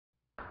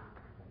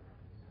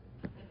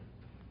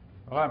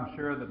Well, I'm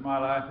sure that my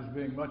life is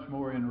being much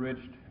more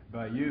enriched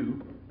by you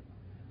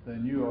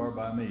than you are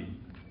by me.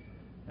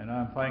 And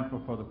I'm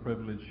thankful for the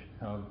privilege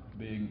of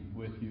being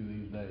with you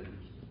these days.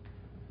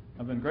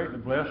 I've been greatly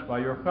blessed by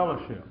your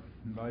fellowship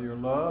and by your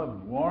love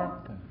and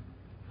warmth,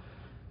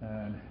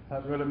 and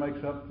that really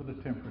makes up for the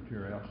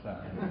temperature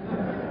outside.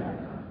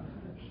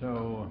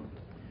 So,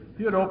 if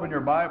you'd open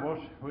your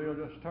Bibles, we'll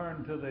just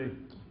turn to the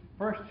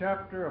first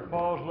chapter of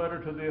Paul's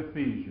letter to the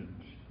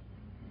Ephesians.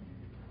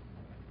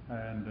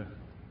 And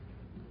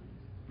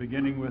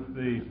beginning with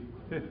the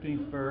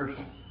 15th verse,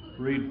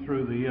 read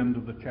through the end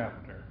of the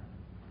chapter.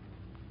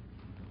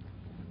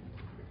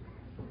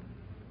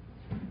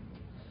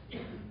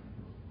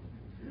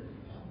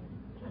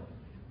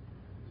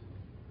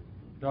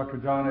 Dr.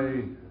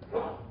 John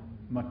A.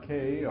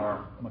 Mackay,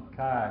 or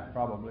Mackay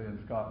probably in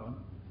Scotland,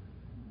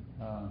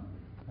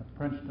 at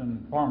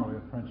Princeton, formerly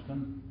at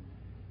Princeton,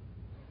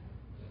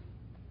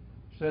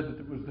 said that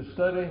it was the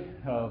study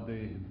of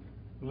the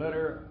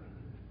letter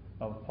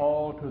of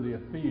Paul to the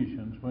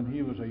Ephesians when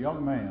he was a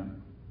young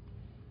man,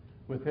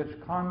 with its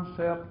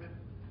concept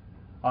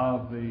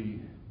of the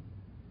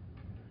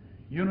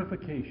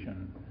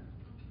unification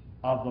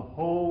of the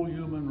whole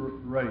human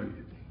race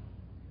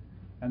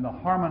and the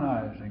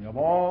harmonizing of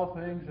all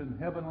things in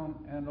heaven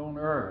and on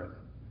earth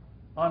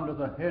under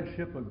the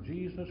headship of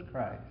Jesus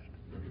Christ,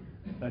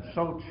 that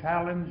so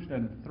challenged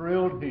and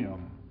thrilled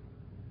him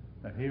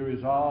that he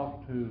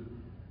resolved to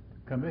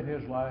commit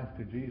his life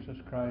to Jesus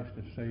Christ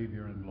as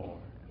Savior and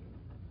Lord.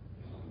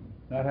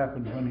 That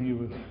happened when he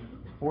was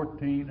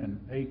 14 and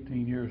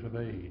 18 years of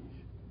age,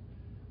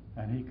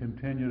 and he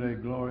continued a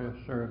glorious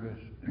service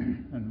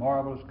and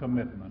marvelous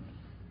commitment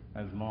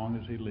as long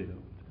as he lived.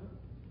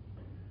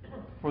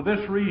 For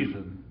this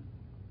reason,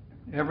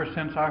 ever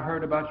since I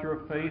heard about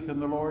your faith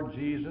in the Lord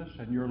Jesus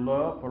and your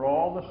love for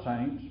all the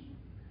saints,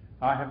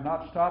 I have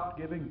not stopped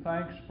giving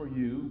thanks for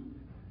you,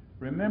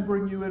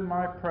 remembering you in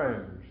my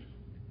prayers.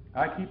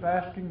 I keep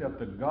asking that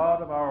the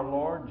God of our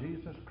Lord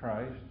Jesus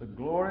Christ, the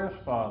glorious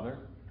Father,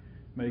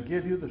 may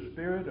give you the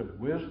spirit of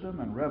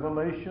wisdom and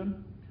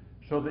revelation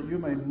so that you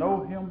may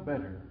know him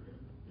better.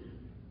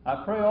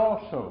 I pray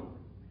also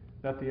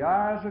that the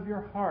eyes of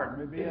your heart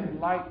may be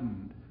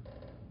enlightened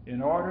in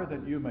order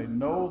that you may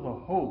know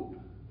the hope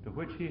to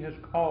which he has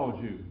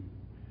called you,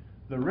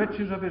 the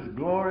riches of his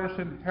glorious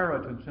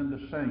inheritance in the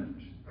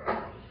saints,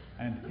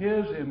 and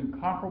his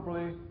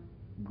incomparably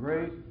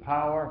great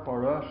power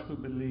for us who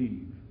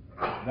believe.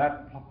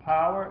 That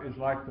power is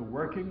like the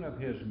working of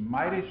his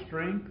mighty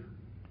strength,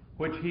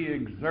 which he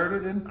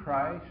exerted in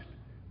Christ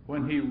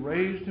when he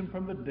raised him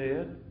from the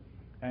dead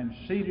and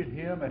seated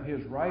him at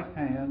his right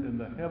hand in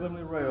the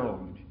heavenly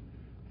realms,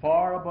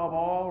 far above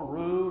all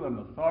rule and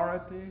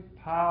authority,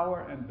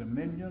 power and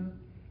dominion,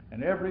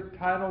 and every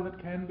title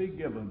that can be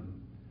given,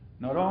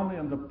 not only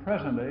in the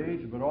present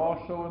age, but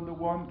also in the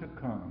one to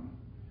come.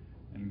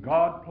 And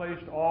God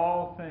placed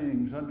all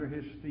things under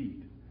his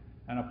feet,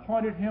 and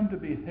appointed him to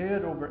be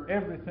head over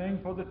everything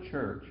for the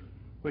church,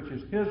 which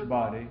is his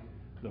body,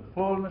 the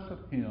fullness of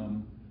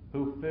him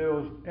who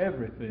fills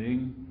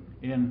everything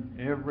in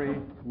every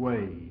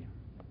way.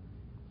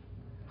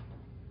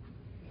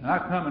 And I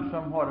come in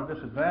somewhat of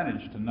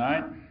disadvantage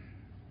tonight.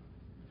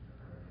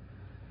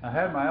 I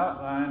had my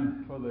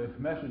outline for the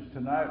message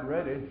tonight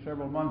ready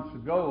several months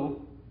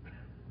ago,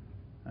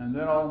 and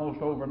then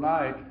almost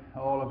overnight,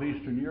 all of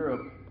Eastern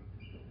Europe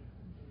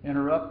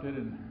interrupted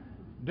and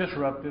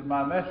disrupted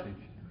my message.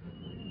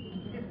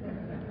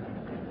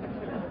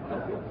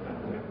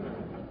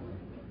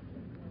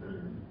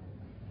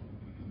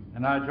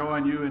 And I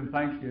join you in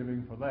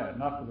thanksgiving for that,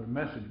 not for the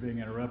message being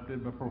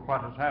interrupted, but for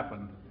what has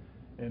happened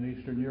in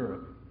Eastern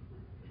Europe.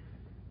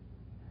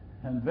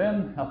 And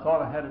then I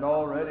thought I had it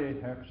all ready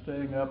after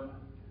staying up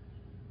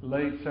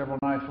late several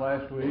nights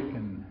last week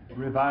and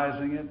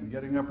revising it and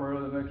getting up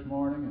early the next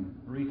morning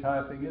and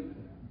retyping it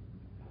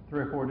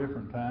 3 or 4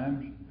 different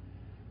times.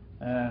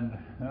 And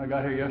then I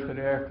got here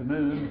yesterday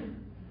afternoon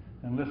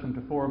and listened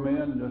to 4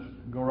 men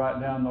just go right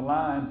down the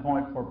line,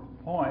 point for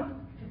point.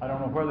 I don't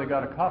know where they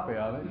got a copy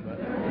of it, but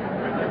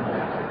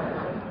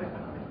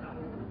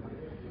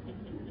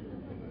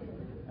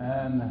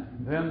and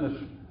then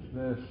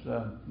this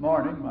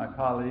morning, my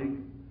colleague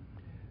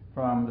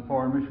from the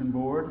Foreign Mission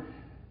Board,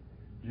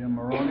 Jim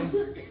Maroney,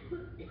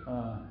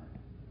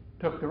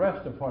 took the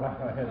rest of what I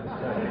had to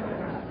say.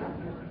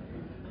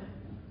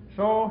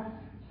 So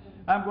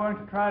I'm going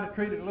to try to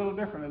treat it a little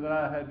differently than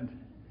I had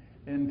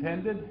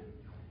intended.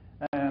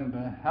 And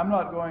I'm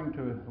not going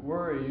to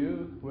worry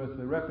you with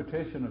the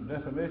repetition of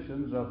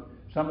definitions of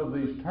some of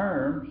these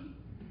terms,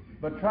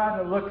 but try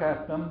to look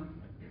at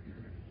them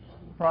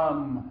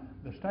from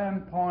the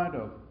standpoint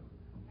of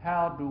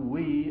how do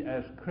we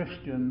as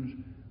Christians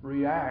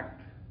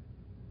react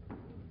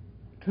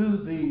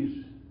to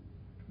these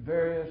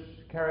various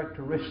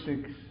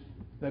characteristics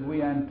that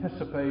we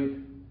anticipate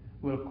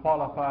will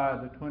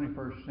qualify the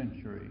 21st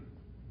century.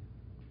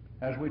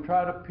 As we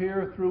try to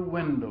peer through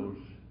windows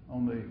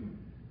on the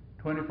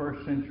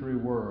 21st century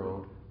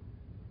world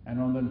and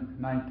on the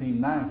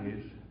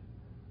 1990s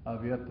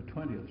of yet the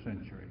 20th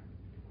century.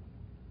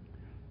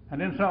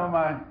 And in some of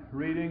my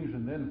readings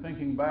and then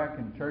thinking back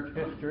in church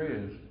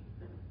history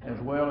as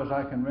well as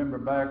I can remember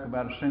back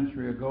about a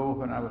century ago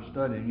when I was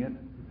studying it,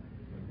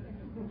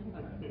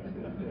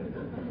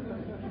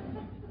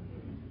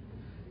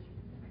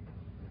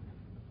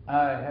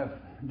 I have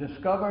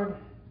discovered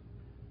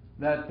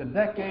that the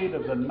decade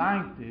of the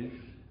 90s,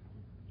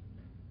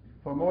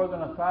 for more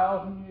than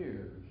 1,000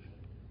 years,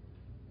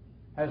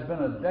 has been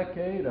a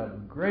decade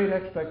of great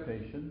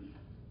expectations,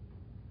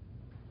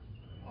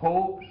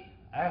 hopes,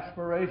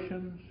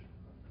 aspirations,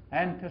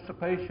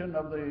 anticipation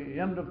of the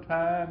end of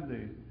time,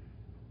 the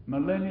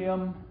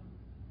millennium,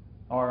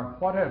 or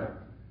whatever.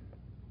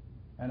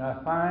 And I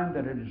find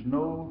that it is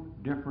no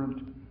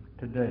different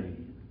today.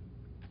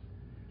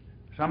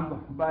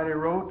 Somebody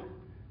wrote,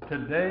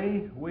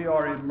 "Today we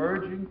are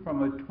emerging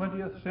from a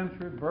 20th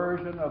century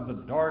version of the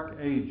Dark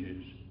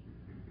Ages,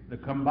 the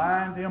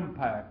combined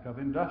impact of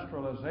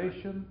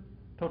industrialization,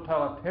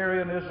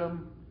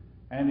 totalitarianism,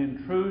 and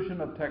intrusion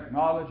of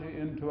technology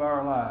into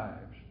our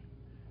lives.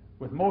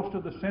 With most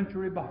of the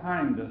century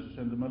behind us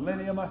and the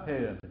millennium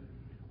ahead,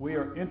 we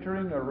are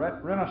entering a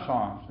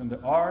renaissance in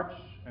the arts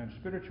and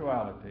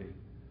spirituality.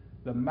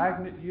 The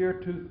magnet year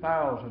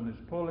 2000 is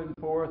pulling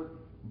forth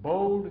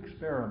bold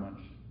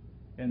experiments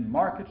in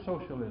market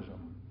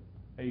socialism,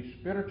 a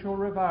spiritual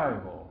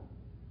revival,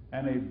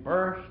 and a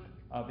burst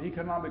of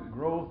economic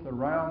growth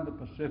around the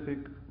Pacific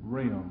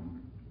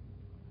Rim."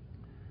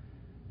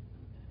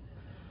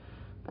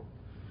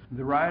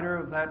 The writer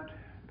of that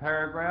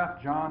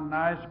paragraph, John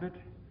Nisbet,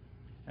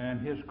 and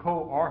his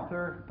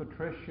co-author,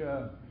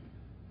 Patricia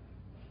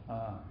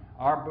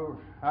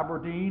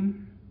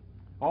Aberdeen,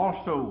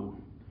 also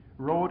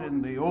wrote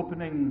in the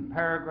opening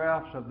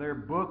paragraphs of their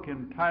book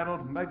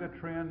entitled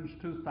Megatrends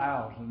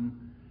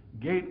 2000,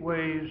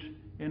 Gateways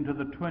into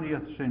the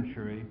 20th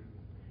Century,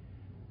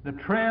 "The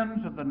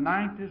trends of the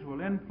 90s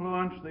will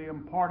influence the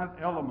important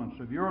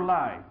elements of your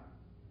life,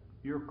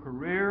 your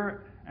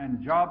career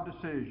and job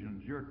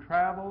decisions, your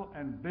travel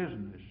and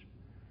business,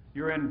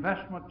 your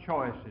investment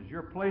choices,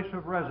 your place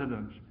of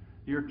residence,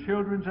 your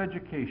children's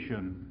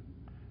education.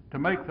 To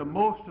make the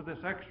most of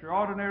this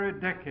extraordinary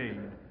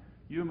decade,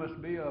 you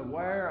must be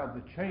aware of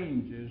the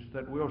changes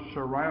that will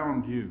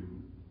surround you.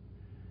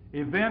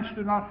 Events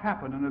do not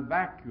happen in a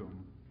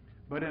vacuum,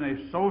 but in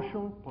a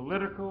social,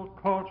 political,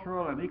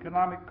 cultural, and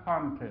economic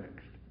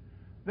context.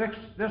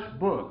 This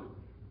book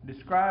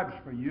describes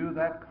for you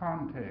that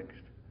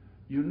context.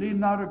 You need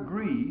not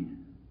agree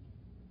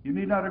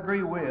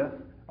with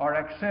or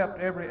accept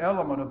every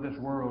element of this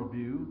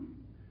worldview,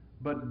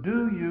 but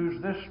do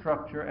use this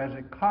structure as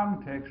a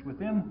context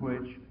within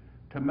which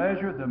to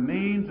measure the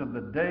means of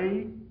the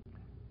day,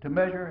 to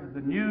measure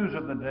the news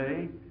of the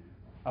day,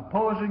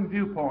 opposing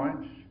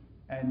viewpoints,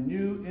 and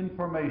new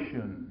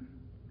information.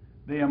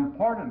 The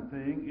important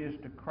thing is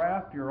to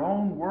craft your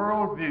own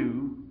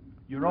worldview,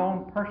 your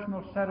own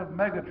personal set of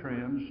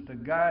megatrends to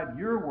guide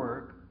your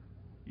work,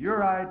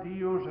 your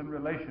ideals and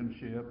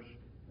relationships,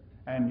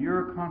 and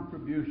your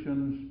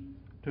contributions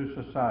to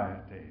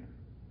society."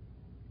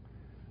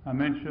 I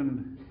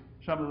mentioned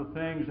some of the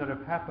things that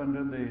have happened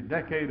in the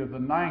decade of the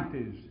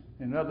 90s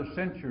in other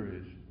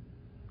centuries.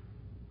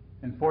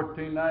 In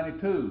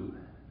 1492,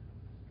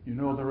 you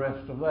know the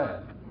rest of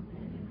that.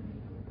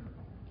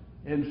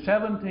 In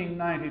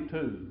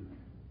 1792,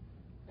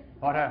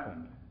 what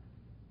happened?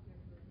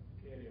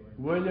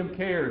 William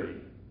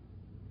Carey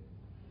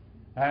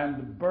and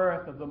the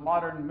birth of the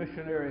modern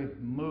missionary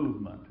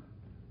movement.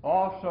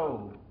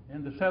 Also,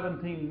 in the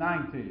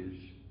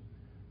 1790s,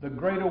 the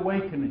Great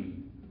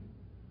Awakening,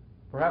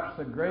 perhaps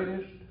the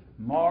greatest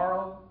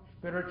moral,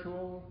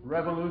 spiritual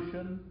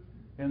revolution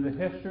in the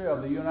history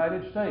of the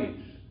United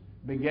States,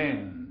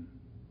 began.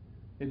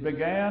 It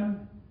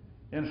began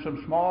in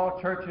some small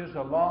churches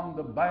along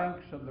the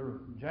banks of the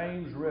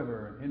James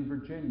River in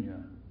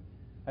Virginia,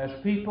 as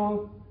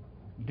people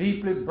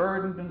deeply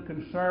burdened and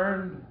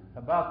concerned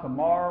about the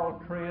moral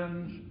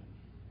trends,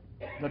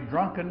 the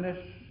drunkenness,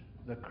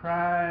 the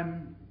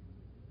crime,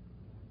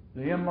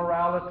 the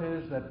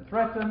immoralities that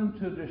threatened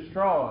to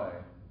destroy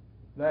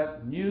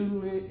that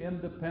newly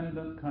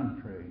independent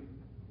country.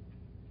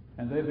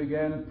 And they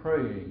began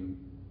praying,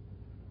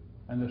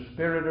 and the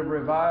spirit of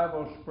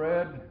revival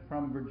spread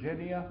from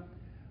Virginia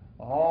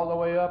all the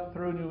way up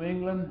through New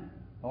England,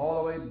 all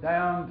the way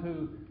down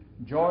to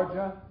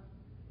Georgia,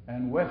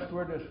 and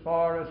westward as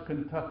far as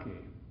Kentucky.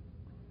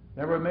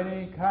 There were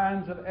many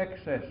kinds of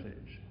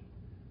excesses,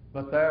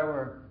 but there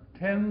were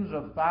tens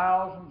of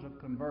thousands of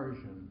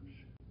conversions.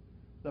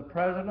 The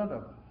president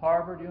of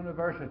Harvard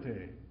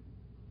University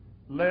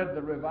led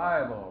the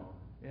revival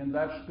in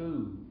that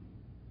school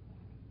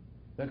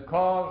that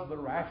caused the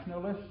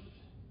rationalists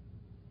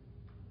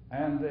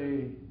and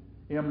the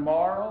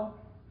immoral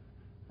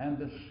and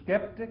the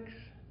skeptics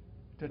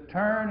to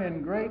turn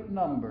in great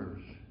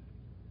numbers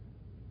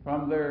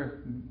from their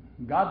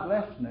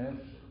godlessness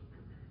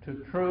to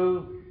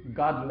true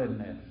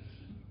godliness.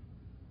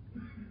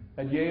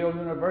 At Yale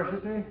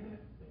University,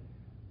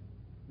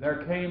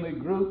 there came a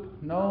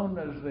group known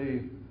as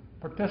the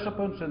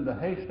participants in the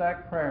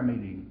Haystack Prayer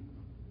Meeting.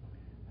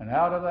 And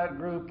out of that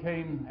group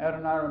came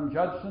Adoniram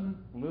Judson,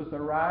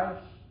 Luther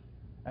Rice,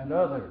 and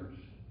others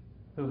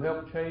who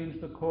helped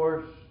change the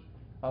course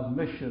of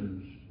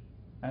missions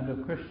and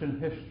of Christian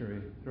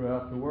history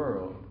throughout the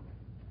world.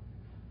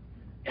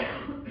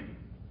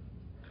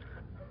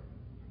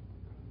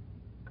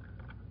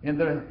 In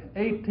the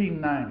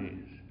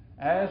 1890s,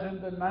 as in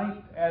the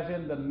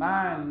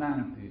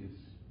 990s,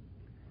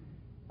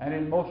 and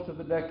in most of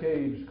the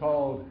decades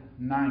called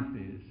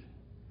 90s,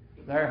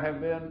 there have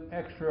been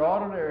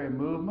extraordinary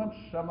movements,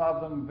 some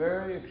of them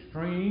very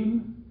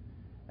extreme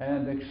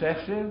and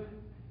excessive,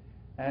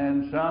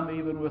 and some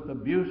even with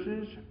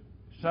abuses,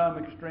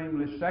 some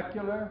extremely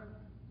secular,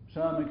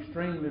 some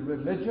extremely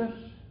religious,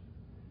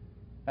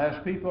 as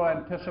people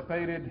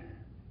anticipated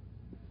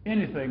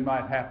anything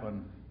might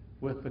happen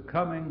with the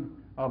coming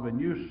of a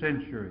new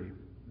century.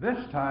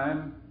 This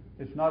time,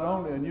 it's not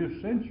only a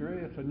new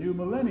century, it's a new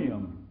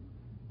millennium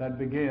that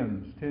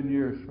begins 10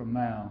 years from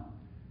now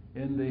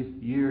in the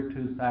year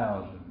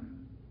 2000.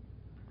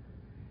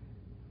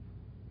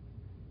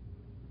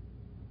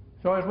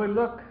 So as we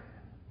look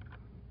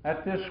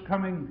at this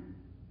coming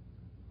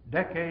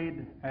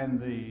decade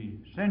and the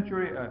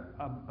century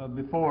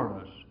before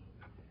us,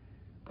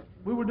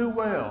 we will do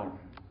well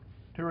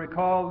to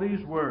recall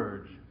these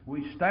words.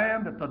 We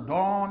stand at the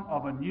dawn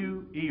of a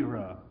new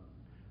era.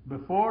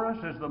 Before us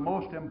is the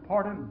most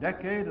important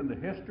decade in the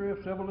history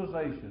of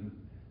civilization.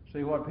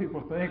 See what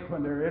people think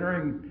when they're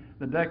entering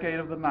the decade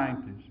of the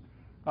 90s.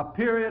 A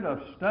period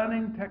of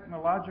stunning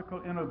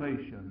technological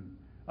innovation,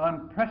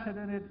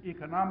 unprecedented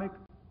economic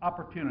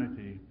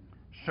opportunity,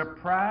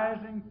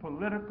 surprising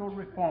political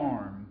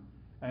reform,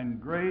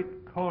 and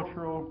great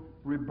cultural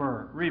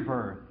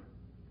rebirth.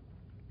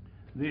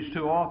 These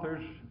two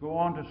authors go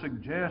on to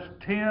suggest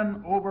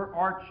 10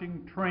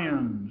 overarching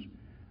trends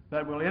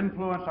that will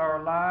influence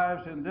our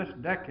lives in this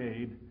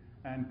decade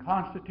and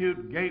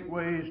constitute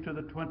gateways to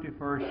the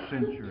 21st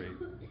century.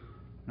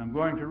 And I'm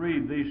going to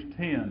read these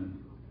 10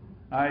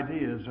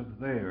 ideas of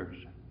theirs.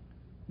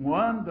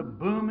 1, the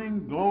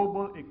booming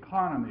global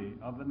economy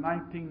of the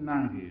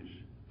 1990s.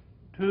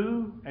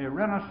 2, a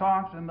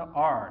renaissance in the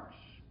arts.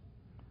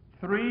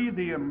 3,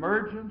 the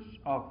emergence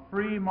of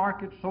free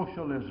market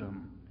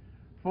socialism.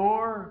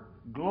 4,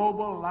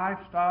 global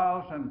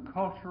lifestyles and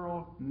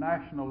cultural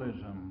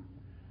nationalism.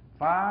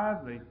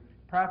 5, the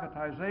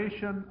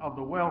privatization of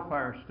the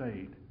welfare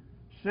state.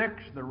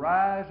 6, the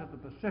rise of the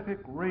Pacific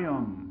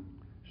Rim.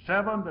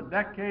 7, the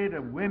decade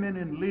of women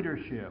in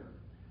leadership.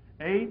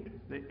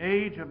 8, the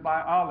age of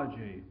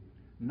biology.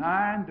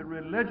 9, the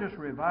religious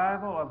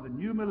revival of the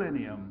new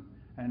millennium.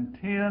 And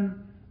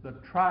 10, the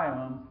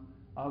triumph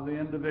of the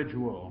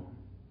individual.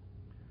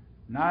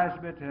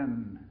 Nisbet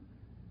and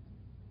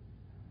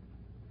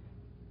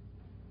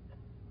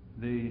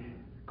the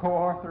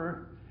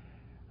co-author,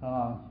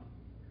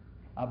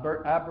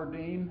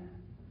 Aberdeen,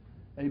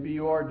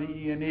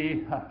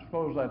 A-B-U-R-D-E-N-E, I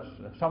suppose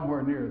that's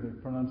somewhere near the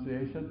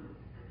pronunciation,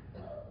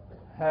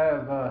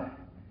 have a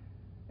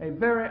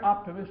very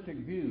optimistic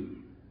view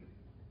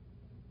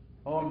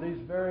on these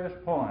various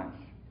points.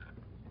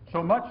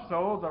 So much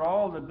so that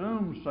all the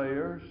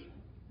doomsayers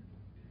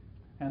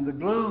and the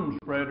gloom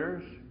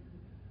spreaders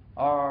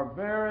are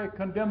very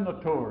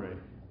condemnatory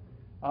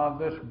of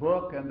this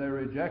book, and they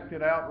reject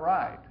it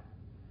outright.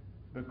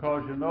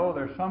 Because, you know,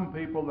 there's some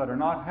people that are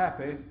not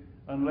happy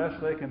unless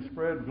they can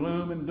spread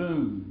gloom and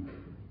doom.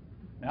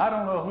 Now, I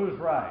don't know who's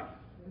right.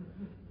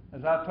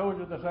 As I told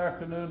you this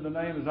afternoon, the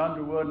name is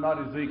Underwood, not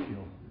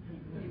Ezekiel.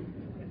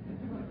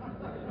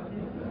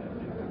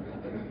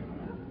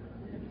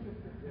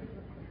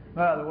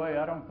 By the way,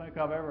 I don't think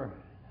I've ever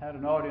had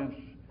an audience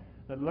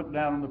that looked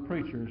down on the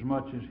preacher as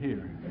much as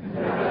here.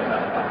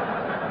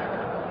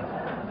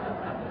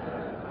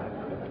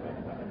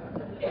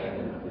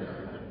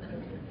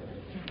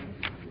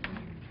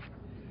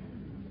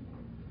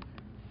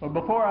 Well,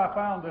 before I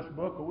found this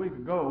book a week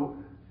ago,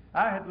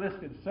 I had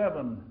listed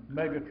 7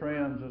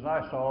 megatrends as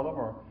I saw them,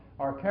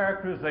 or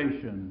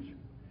characterizations.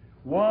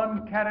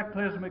 1,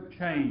 cataclysmic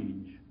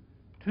change.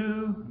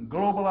 2,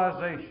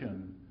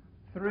 globalization.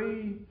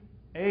 3,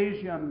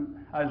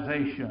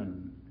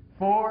 Asianization.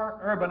 4,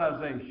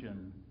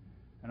 urbanization.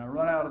 And I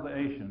run out of the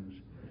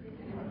Asians.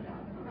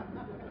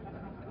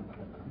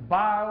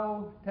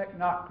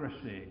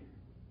 Biotechnocracy.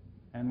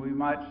 And we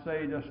might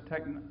say just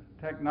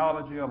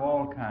technology of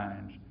all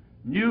kinds.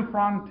 New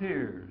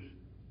frontiers.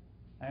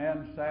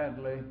 And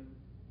sadly,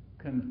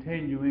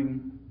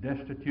 continuing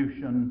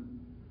destitution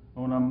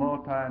on a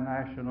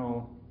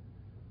multinational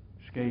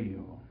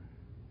scale.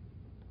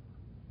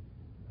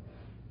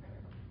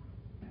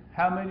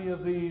 How many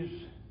of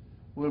these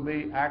will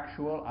be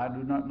actual? I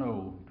do not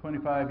know.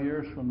 25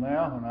 years from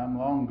now, when I'm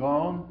long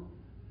gone,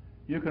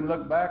 you can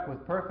look back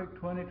with perfect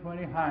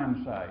 20/20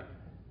 hindsight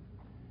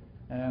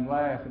and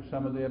laugh at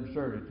some of the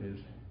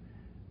absurdities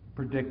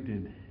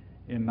predicted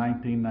in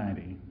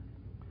 1990.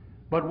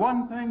 But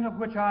one thing of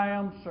which I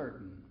am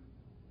certain,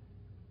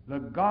 the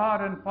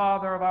God and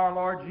Father of our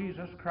Lord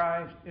Jesus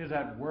Christ is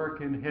at work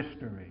in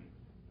history.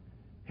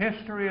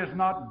 History is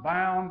not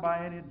bound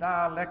by any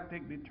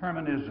dialectic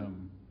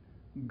determinism.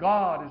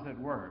 God is at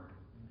work.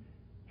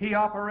 He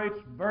operates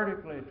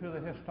vertically to the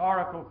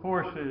historical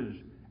forces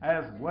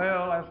as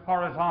well as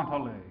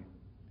horizontally.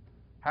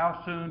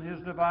 How soon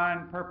his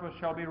divine purpose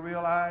shall be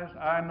realized,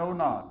 I know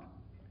not.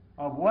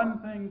 Of one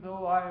thing,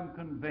 though, I am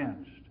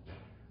convinced,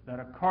 that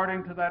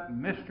according to that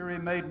mystery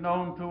made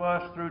known to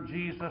us through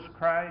Jesus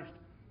Christ,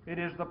 it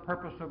is the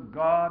purpose of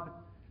God,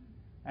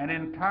 and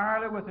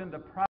entirely within the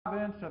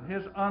province of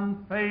his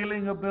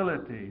unfailing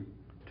ability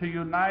to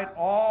unite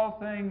all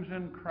things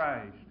in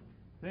Christ,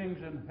 things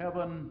in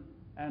heaven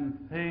and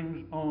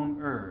things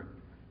on earth.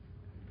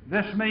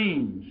 This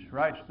means,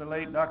 writes the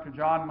late Dr.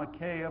 John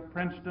Mackay of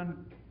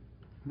Princeton,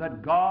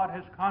 that God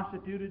has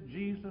constituted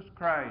Jesus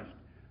Christ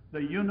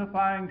the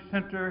unifying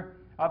center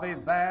of a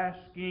vast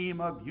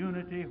scheme of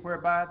unity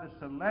whereby the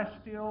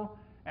celestial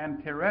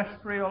and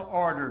terrestrial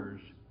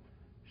orders,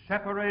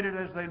 separated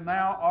as they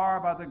now are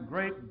by the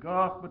great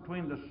gulf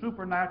between the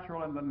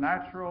supernatural and the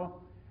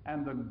natural,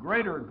 and the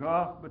greater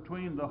gulf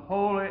between the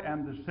holy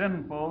and the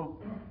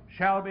sinful,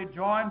 shall be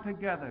joined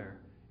together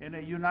in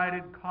a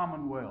united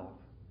commonwealth.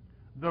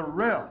 The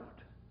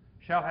rift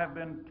shall have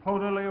been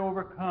totally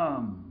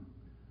overcome.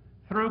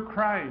 Through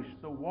Christ,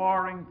 the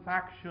warring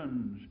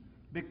factions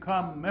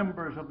become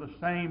members of the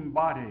same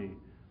body,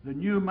 the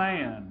new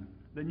man,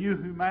 the new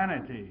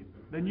humanity,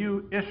 the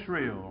new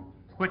Israel,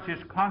 which is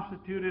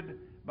constituted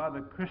by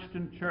the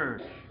Christian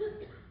church.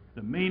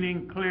 The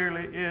meaning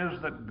clearly is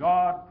that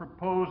God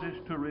proposes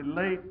to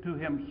relate to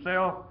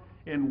himself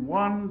in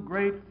one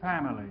great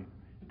family,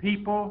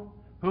 people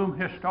whom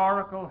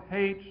historical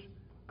hates,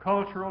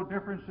 cultural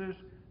differences,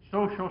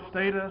 social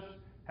status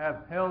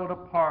have held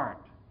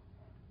apart.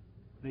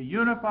 The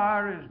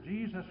unifier is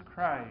Jesus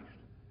Christ,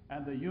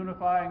 and the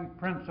unifying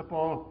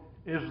principle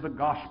is the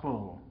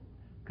gospel.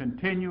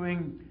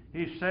 Continuing,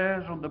 he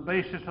says, on the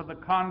basis of the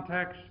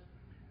context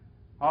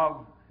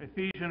of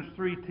Ephesians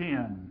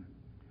 3:10,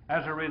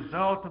 as a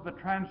result of the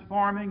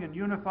transforming and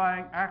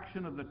unifying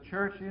action of the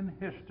church in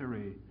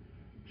history,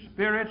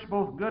 spirits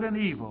both good and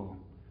evil,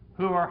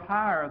 who are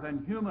higher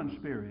than human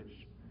spirits,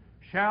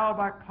 shall,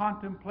 by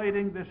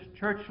contemplating this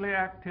churchly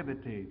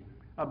activity,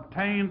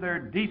 obtain their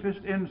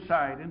deepest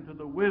insight into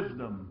the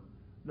wisdom,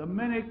 the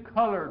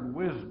many-colored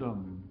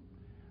wisdom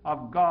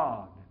of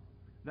God.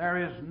 There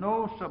is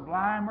no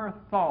sublimer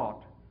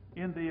thought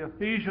in the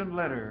Ephesian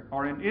letter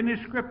or in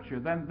any scripture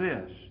than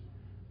this: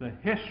 the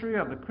history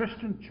of the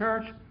Christian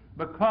church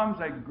becomes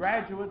a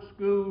graduate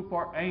school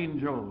for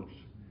angels.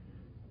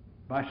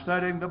 By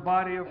studying the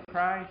body of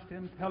Christ,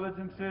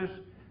 intelligences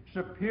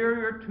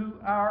superior to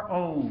our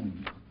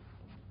own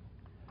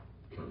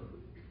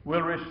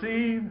will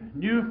receive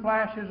new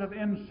flashes of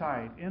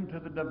insight into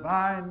the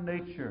divine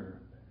nature.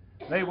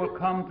 They will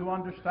come to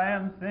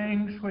understand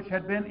things which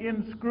had been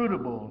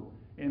inscrutable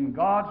in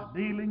God's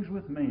dealings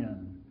with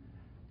men,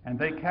 and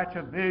they catch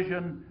a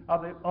vision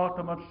of the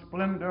ultimate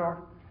splendor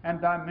and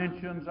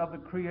dimensions of the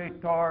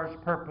Creator's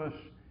purpose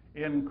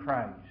in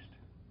Christ.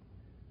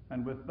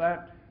 And with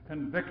that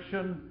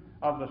conviction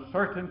of the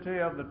certainty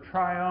of the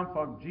triumph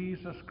of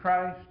Jesus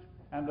Christ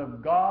and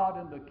of God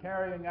in the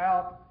carrying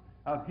out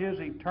of his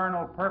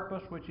eternal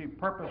purpose, which he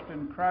purposed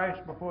in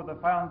Christ before the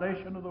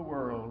foundation of the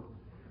world,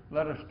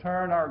 let us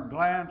turn our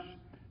glance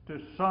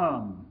to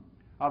some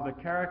of the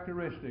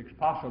characteristics,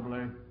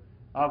 possibly,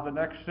 of the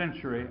next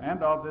century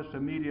and of this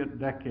immediate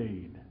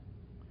decade.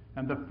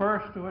 And the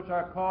first to which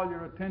I call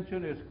your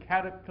attention is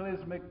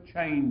cataclysmic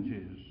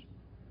changes.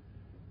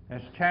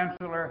 As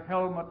Chancellor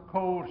Helmut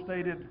Kohl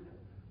stated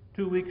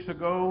 2 weeks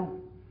ago,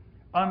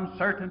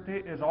 uncertainty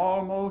is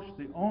almost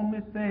the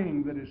only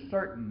thing that is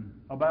certain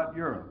about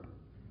Europe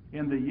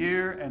in the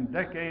year and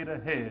decade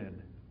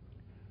ahead.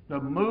 The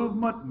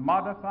movement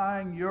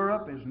modifying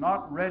Europe is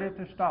not ready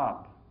to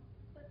stop.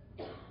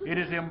 It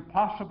is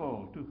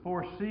impossible to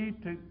foresee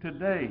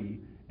today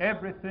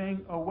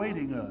everything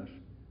awaiting us,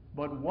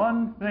 but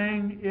one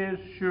thing is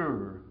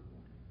sure: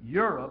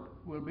 Europe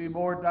will be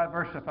more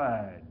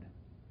diversified.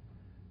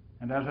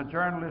 And as a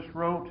journalist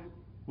wrote,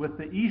 with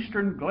the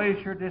Eastern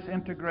Glacier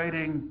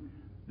disintegrating,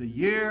 the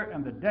year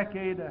and the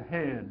decade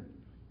ahead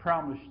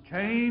promise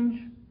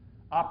change,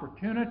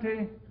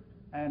 opportunity,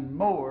 and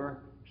more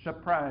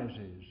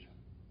surprises.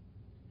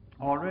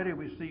 Already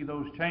we see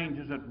those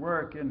changes at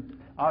work in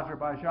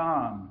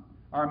Azerbaijan,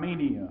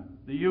 Armenia,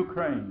 the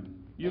Ukraine,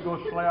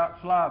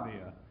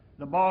 Yugoslavia,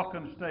 the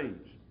Balkan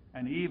states,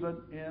 and even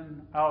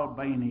in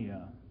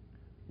Albania.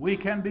 We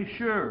can be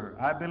sure,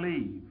 I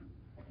believe,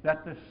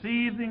 that the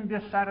seething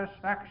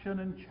dissatisfaction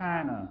in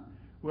China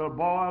will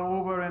boil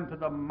over into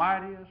the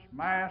mightiest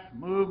mass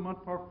movement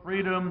for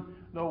freedom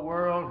the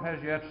world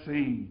has yet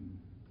seen.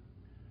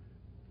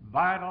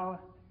 Vital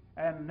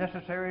and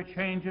necessary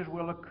changes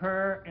will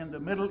occur in the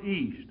Middle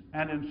East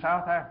and in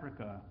South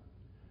Africa.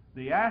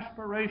 The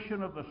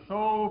aspiration of the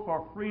soul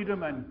for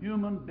freedom and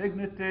human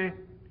dignity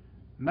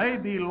may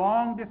be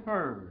long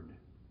deferred.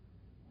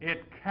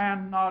 It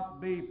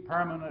cannot be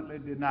permanently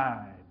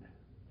denied.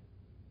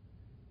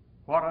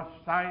 What a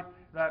sight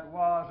that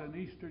was in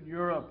Eastern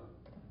Europe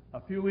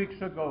a few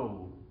weeks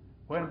ago,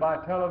 when by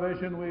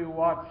television we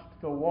watched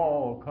the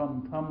wall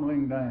come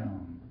tumbling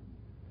down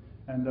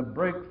and the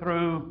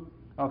breakthrough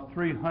of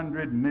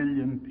 300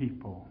 million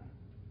people.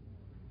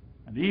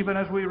 And even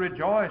as we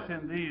rejoice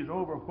in these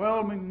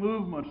overwhelming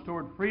movements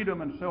toward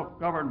freedom and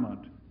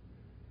self-government,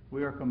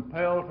 we are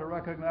compelled to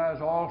recognize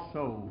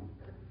also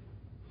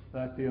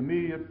that the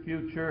immediate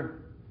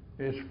future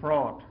is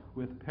fraught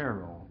with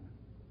peril.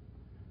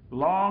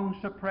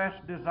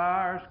 Long-suppressed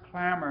desires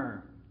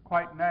clamor,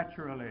 quite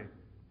naturally,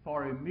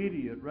 for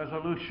immediate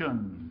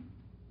resolution.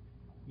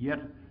 Yet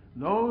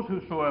those who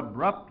so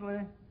abruptly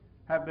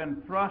have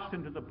been thrust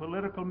into the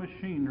political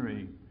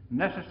machinery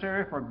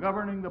necessary for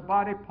governing the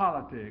body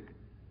politic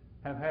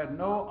have had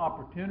no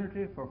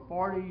opportunity for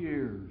 40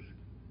 years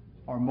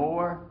or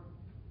more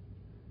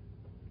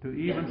to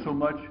even so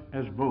much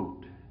as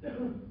vote.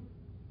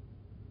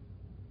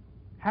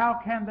 How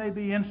can they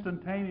be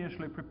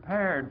instantaneously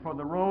prepared for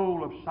the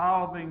role of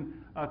solving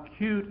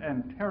acute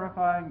and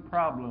terrifying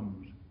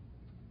problems?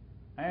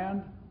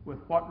 And with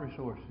what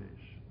resources?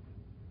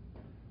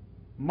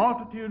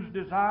 Multitudes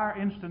desire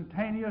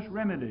instantaneous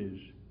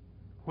remedies.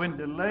 When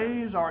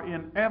delays are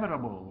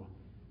inevitable,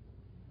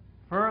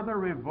 further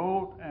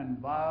revolt and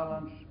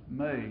violence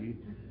may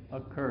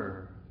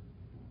occur.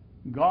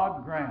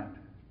 God grant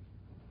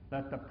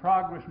that the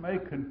progress may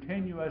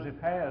continue as it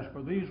has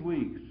for these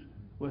weeks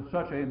with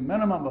such a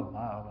minimum of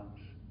violence,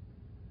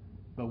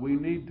 but we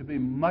need to be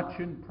much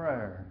in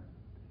prayer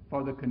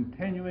for the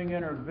continuing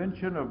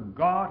intervention of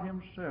God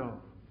Himself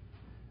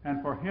and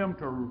for Him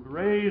to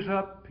raise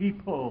up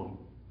people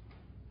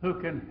who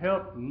can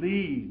help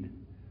lead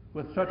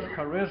with such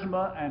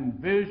charisma and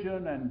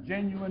vision and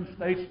genuine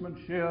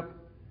statesmanship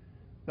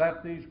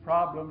that these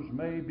problems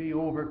may be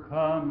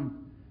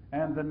overcome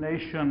and the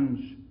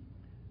nations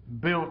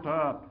built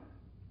up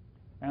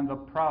and the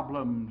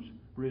problems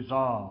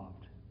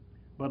resolved.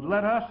 But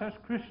let us as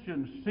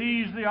Christians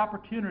seize the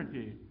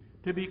opportunity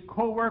to be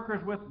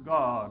co-workers with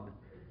God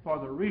for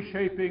the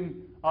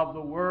reshaping of the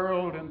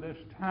world in this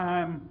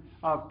time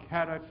of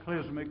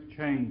cataclysmic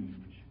change.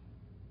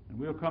 And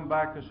we'll come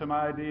back to some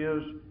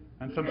ideas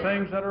and some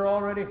things that are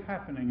already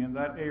happening in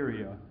that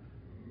area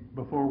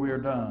before we are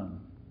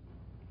done.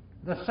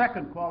 The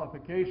second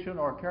qualification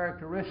or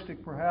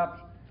characteristic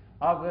perhaps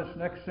of this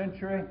next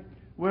century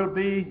will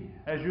be,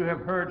 as you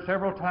have heard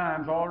several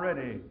times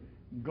already,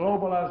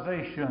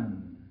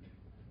 globalization.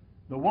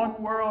 The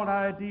one world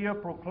idea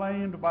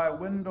proclaimed by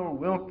Wendell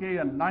Willkie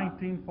in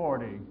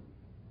 1940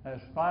 has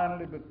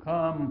finally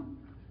become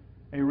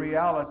a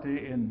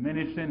reality in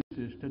many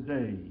senses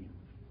today.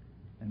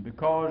 And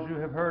because you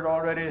have heard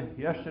already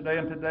yesterday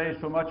and today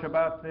so much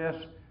about this,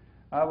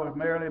 I will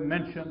merely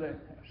mention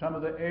some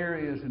of the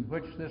areas in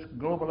which this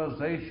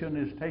globalization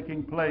is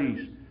taking place,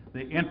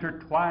 the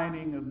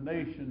intertwining of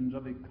nations,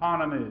 of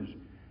economies,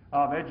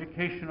 of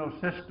educational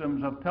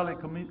systems, of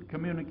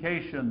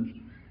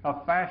telecommunications,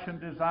 of fashion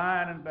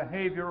design and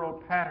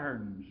behavioral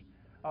patterns,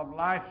 of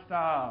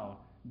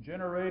lifestyle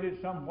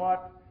generated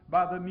somewhat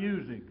by the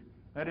music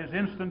that is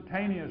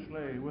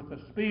instantaneously with the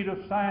speed of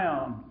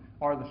sound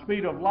or the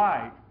speed of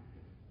light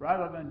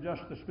rather than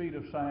just the speed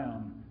of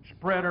sound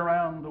spread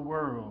around the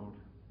world.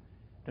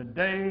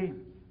 Today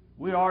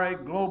we are a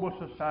global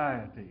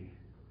society.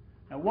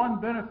 And one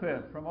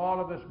benefit from all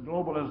of this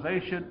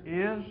globalization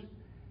is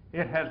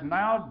it has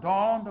now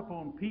dawned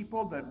upon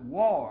people that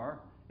war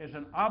is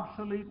an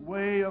obsolete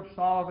way of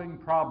solving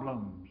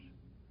problems.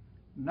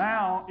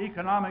 Now,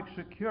 economic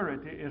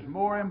security is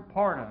more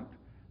important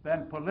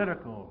than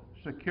political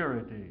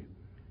security.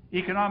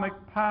 Economic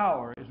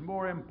power is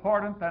more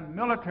important than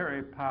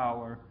military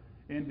power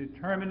in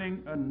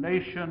determining a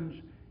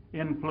nation's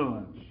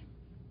influence.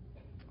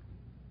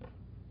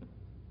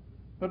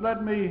 But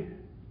let me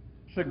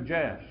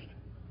suggest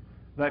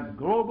that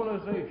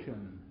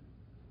globalization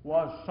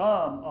was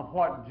some of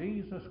what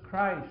Jesus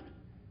Christ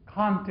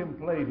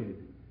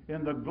contemplated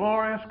in the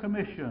glorious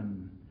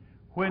commission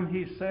when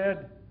He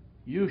said,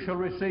 "You shall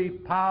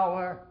receive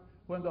power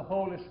when the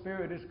Holy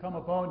Spirit is come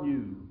upon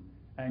you,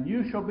 and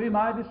you shall be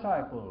my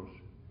disciples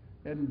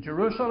in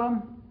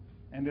Jerusalem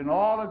and in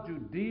all of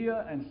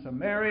Judea and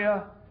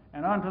Samaria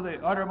and unto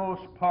the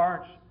uttermost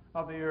parts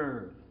of the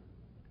earth."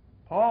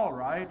 Paul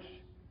writes,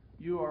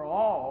 "You are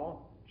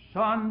all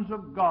sons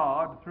of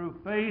God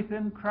through faith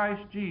in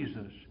Christ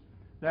Jesus.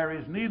 There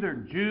is neither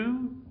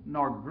Jew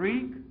nor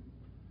Greek,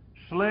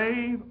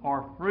 slave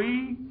or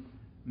free,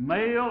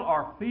 male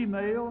or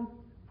female,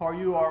 for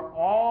you are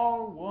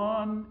all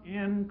one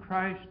in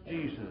Christ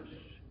Jesus."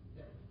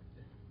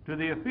 To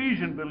the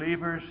Ephesian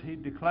believers he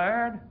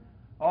declared,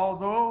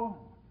 "Although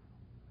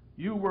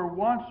you were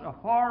once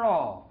afar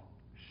off,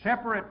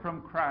 separate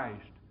from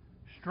Christ,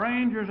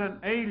 strangers and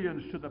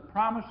aliens to the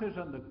promises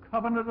and the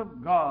covenant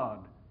of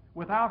God,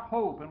 without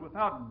hope and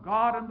without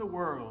God in the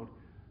world,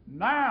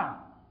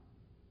 now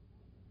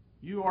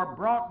you are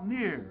brought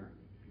near,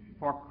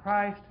 for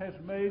Christ has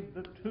made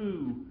the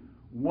two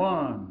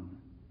one.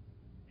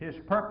 His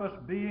purpose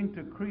being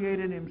to create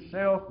in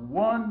Himself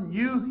one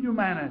new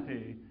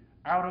humanity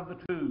out of the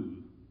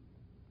two."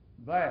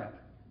 That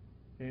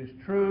is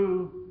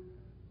true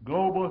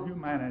global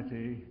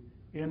humanity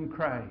in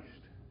Christ.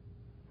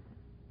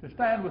 To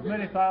stand with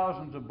many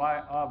thousands of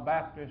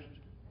Baptists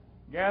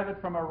gathered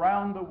from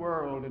around the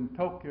world in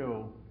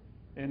Tokyo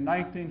in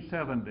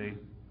 1970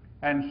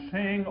 and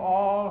sing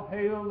 "All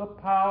Hail the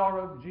Power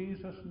of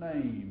Jesus'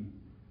 Name,"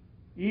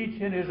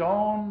 each in his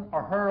own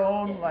or her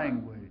own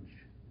language,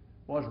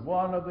 was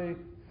one of the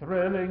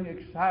thrilling,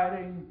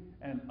 exciting,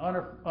 and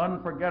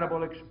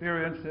unforgettable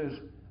experiences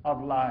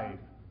of life.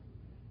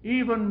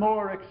 Even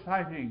more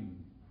exciting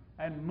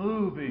and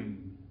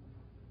moving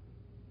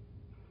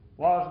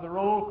was the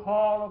roll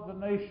call of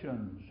the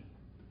nations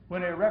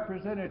when a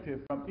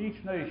representative from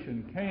each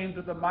nation came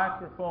to the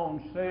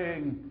microphone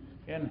saying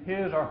in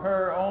his or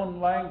her own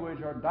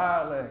language or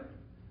dialect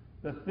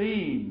the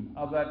theme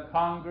of that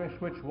Congress,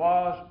 which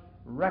was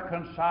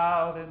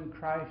reconciled in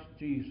Christ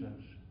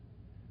Jesus.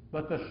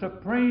 But the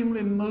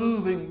supremely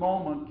moving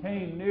moment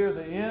came near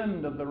the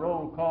end of the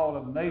roll call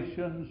of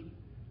nations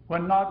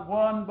when not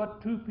one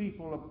but two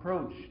people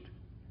approached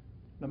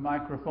the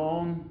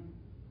microphone.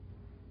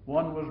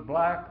 One was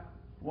black,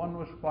 one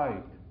was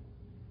white,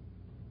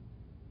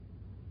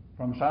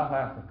 from South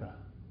Africa.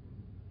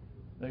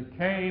 They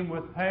came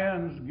with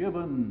hands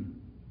given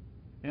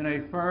in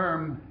a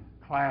firm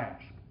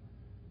clasp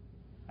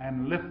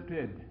and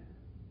lifted,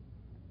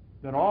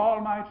 that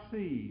all might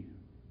see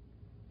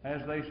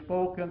as they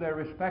spoke in their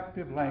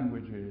respective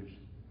languages,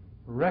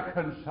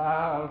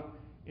 reconciled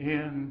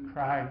in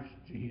Christ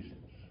Jesus.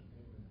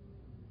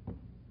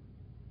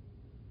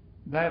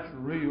 That's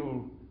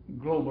real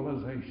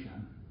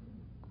globalization.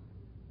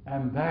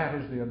 And that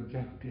is the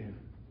objective,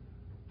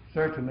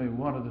 certainly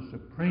one of the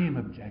supreme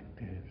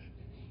objectives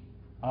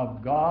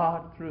of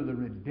God through the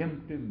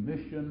redemptive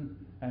mission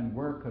and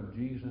work of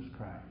Jesus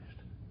Christ,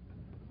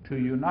 to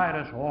unite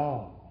us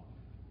all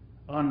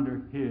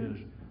under His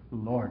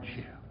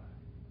lordship.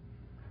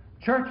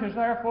 Churches,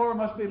 therefore,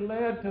 must be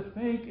led to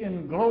think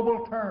in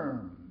global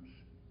terms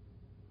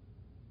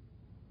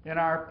in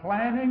our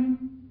planning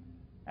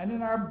and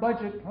in our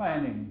budget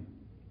planning,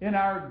 in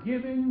our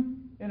giving,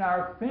 in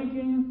our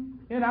thinking,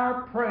 in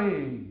our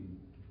praying.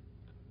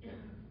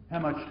 How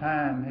much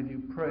time have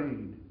you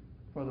prayed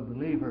for the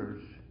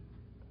believers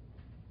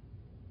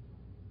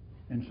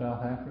in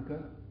South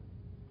Africa,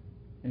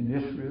 in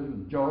Israel,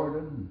 in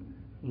Jordan,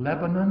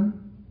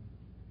 Lebanon,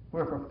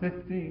 where for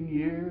 15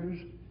 years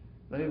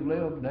they've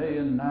lived day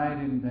and night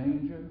in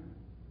danger,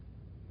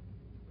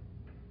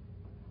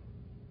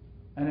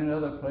 and in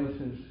other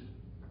places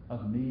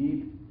of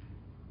need?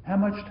 How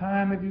much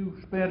time have you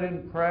spent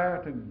in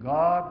prayer to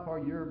God for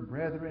your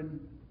brethren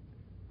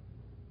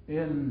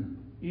in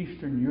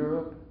Eastern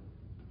Europe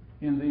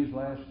in these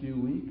last few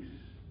weeks?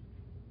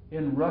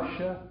 In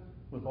Russia,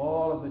 with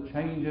all of the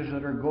changes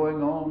that are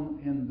going on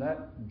in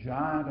that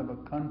giant of a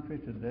country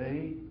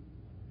today?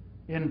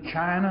 In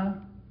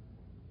China,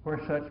 where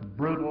such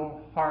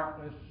brutal,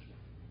 heartless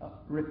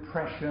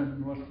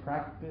repression was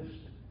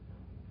practiced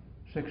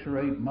 6 or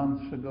 8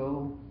 months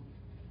ago?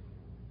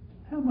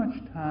 How much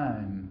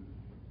time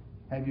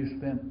have you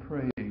spent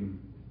praying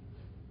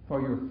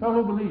for your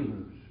fellow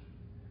believers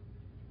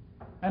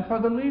and for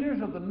the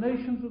leaders of the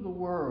nations of the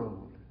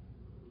world?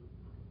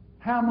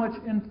 How much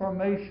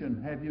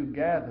information have you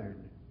gathered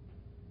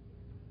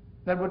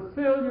that would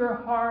fill your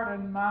heart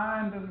and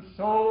mind and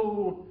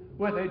soul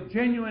with a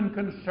genuine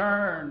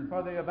concern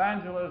for the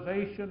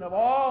evangelization of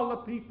all the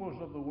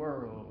peoples of the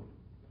world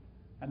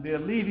and the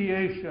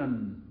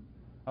alleviation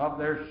of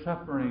their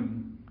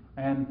suffering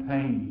and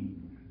pain?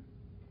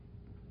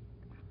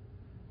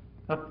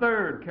 The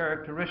third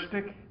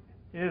characteristic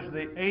is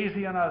the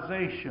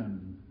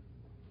Asianization.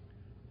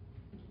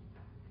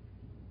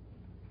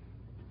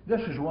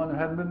 This is one that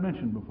hadn't been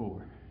mentioned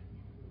before.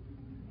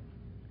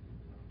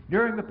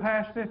 During the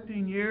past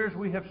 15 years,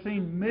 we have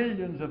seen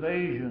millions of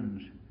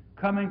Asians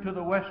coming to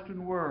the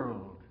Western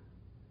world.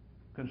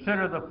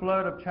 Consider the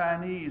flood of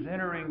Chinese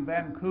entering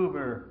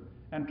Vancouver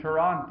and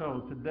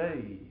Toronto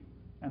today,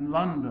 and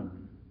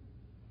London.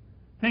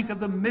 Think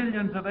of the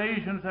millions of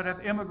Asians that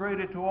have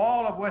immigrated to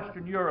all of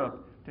Western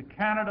Europe, to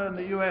Canada and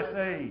the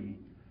USA,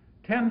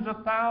 tens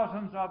of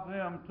thousands of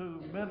them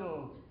to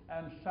Middle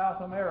and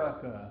South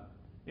America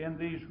in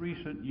these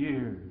recent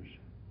years.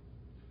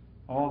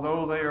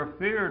 Although they are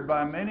feared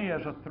by many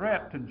as a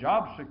threat to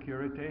job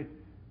security,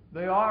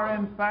 they are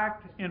in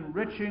fact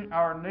enriching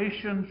our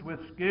nations with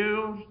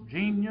skills,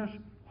 genius,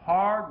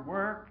 hard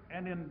work,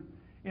 and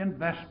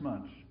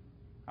investments.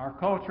 Our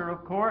culture,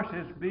 of course,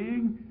 is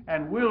being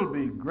and will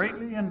be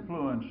greatly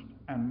influenced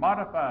and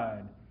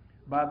modified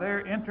by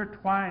their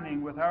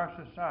intertwining with our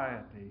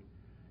society.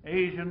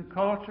 Asian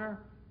culture,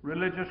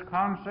 religious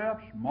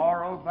concepts,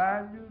 moral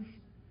values,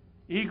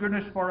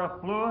 eagerness for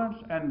affluence,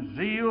 and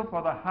zeal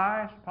for the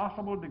highest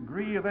possible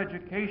degree of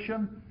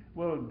education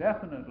will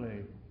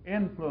definitely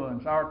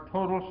influence our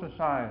total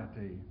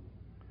society.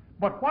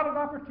 But what an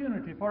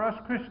opportunity for us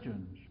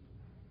Christians.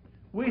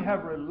 We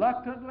have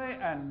reluctantly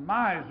and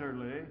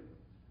miserly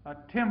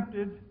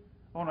attempted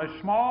on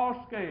a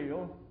small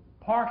scale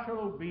partial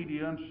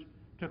obedience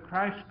to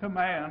Christ's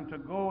command to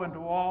go into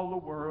all the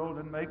world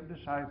and make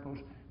disciples.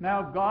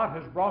 Now God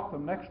has brought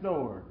them next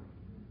door.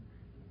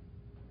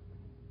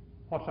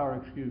 What's our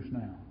excuse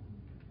now?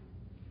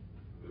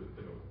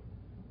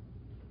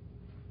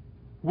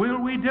 Will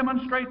we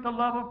demonstrate the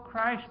love of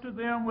Christ to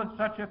them with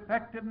such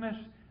effectiveness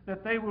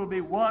that they will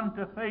be won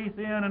to faith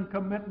in and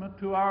commitment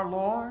to our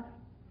Lord?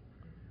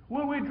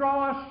 Will we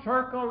draw a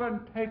circle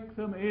and take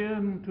them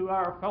into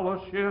our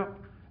fellowship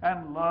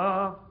and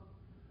love?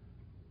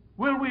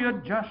 Will we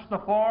adjust the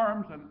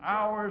forms and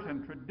hours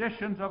and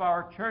traditions of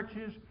our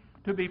churches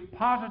to be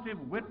positive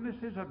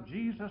witnesses of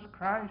Jesus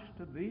Christ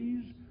to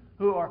these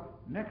who are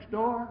next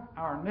door,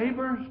 our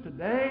neighbors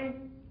today?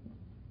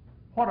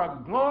 What a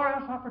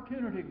glorious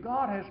opportunity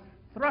God has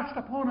thrust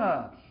upon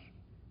us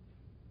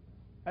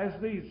as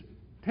these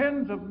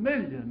tens of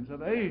millions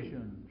of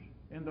Asians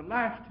in the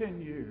last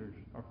 10 years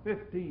or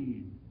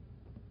 15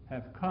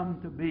 have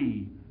come to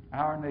be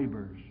our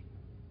neighbors.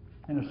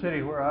 In a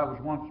city where I was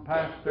once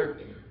pastor,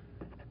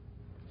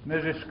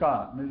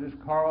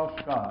 Mrs. Carl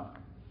Scott,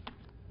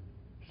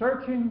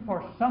 searching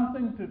for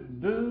something to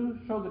do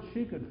so that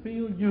she could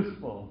feel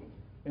useful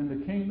in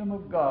the kingdom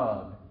of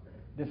God,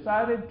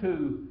 decided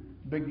to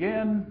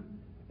begin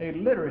a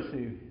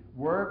literacy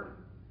work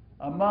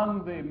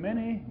among the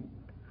many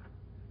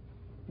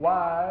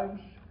wives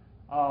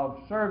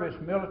of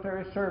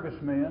military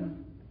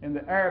servicemen in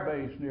the air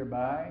base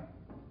nearby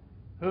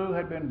who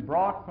had been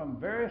brought from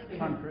various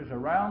countries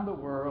around the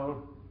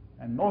world,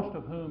 and most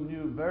of whom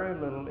knew very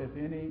little, if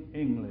any,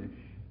 English.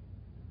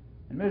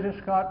 And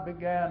Mrs. Scott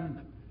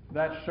began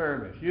that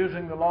service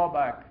using the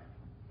Lawback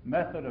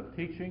method of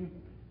teaching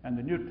and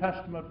the New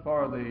Testament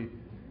for the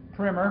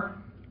primer,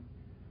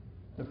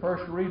 the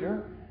first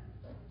reader,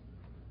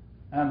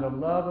 and the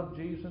love of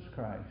Jesus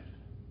Christ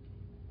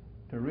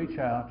to reach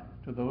out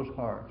to those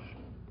hearts.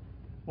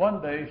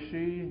 One day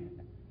she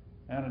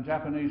and a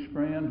Japanese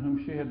friend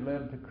whom she had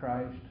led to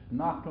Christ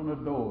knocked on a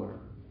door.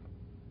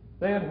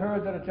 They had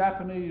heard that a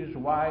Japanese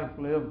wife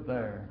lived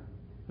there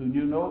who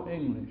knew no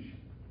English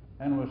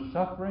and was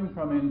suffering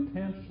from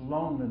intense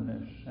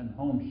loneliness and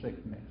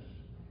homesickness.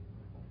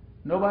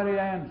 Nobody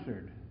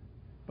answered,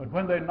 but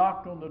when they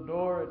knocked on the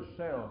door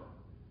itself,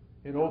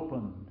 it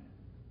opened.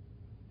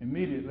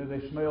 Immediately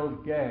they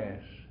smelled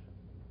gas.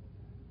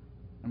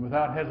 And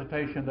without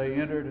hesitation they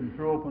entered and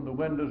threw open the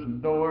windows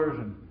and doors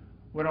and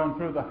went on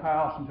through the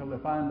house until they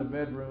found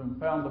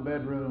the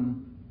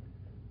bedroom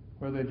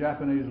where the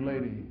Japanese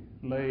lady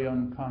lay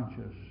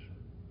unconscious.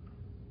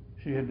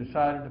 She had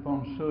decided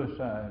upon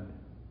suicide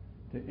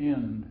to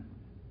end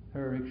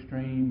her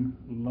extreme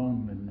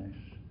loneliness.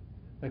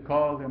 They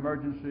called the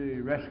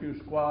emergency rescue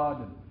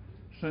squad, and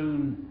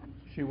soon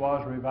she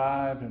was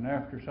revived, and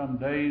after some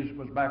days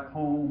was back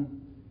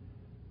home.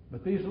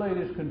 But these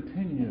ladies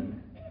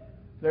continued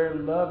their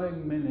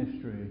loving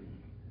ministry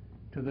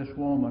to this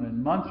woman,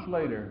 and months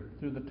later,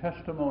 through the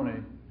testimony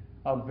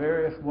of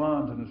various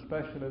ones, and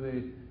especially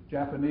the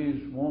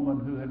Japanese woman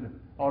who had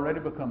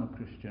already become a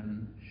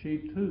Christian, she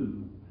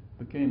too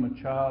became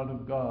a child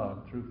of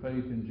God through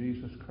faith in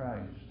Jesus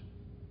Christ.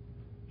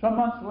 Some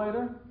months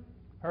later,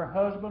 her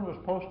husband was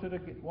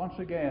posted once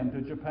again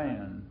to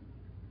Japan.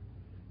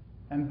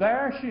 And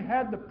there she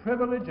had the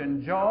privilege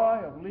and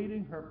joy of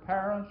leading her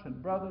parents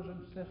and brothers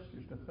and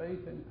sisters to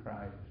faith in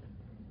Christ.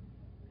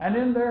 And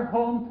in their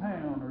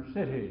hometown or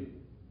city,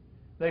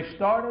 they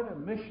started a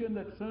mission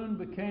that soon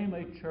became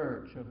a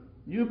church of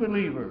new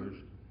believers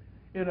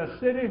in a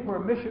city where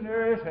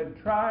missionaries had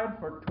tried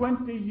for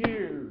 20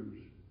 years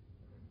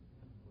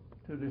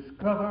to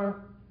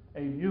discover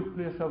a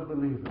nucleus of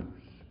believers.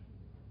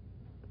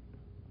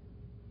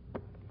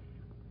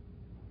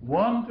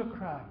 Won to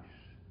Christ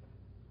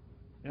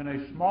in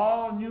a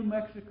small New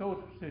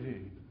Mexico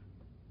city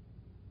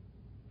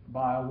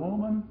by a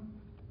woman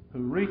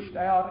who reached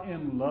out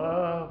in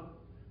love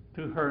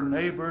to her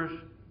neighbors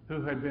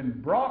who had been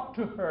brought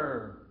to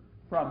her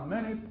from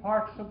many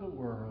parts of the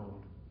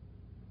world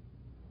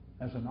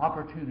as an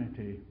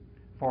opportunity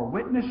for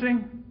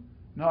witnessing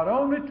not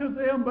only to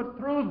them but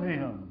through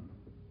them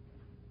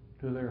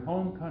to their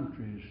home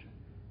countries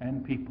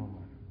and people.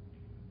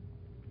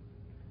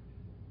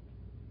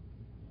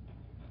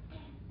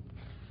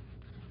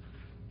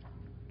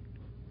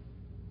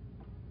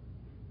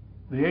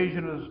 The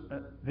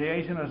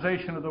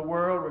Asianization of the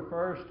world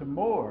refers to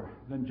more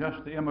than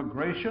just the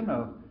immigration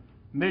of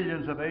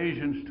millions of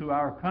Asians to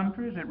our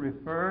countries. It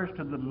refers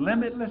to the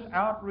limitless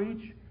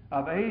outreach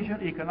of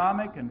Asian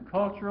economic and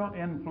cultural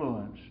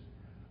influence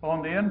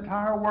on the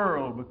entire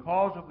world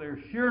because of their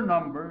sheer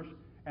numbers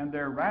and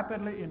their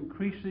rapidly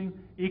increasing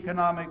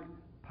economic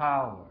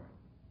power.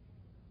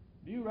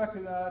 Do you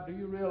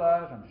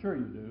realize, I'm sure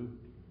you do,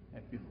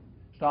 if you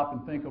stop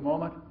and think a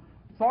moment,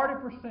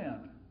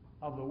 40%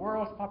 of the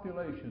world's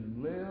population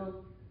live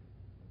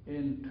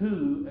in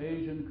two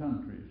Asian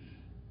countries,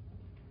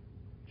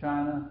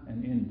 China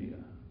and India.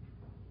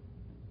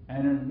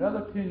 And in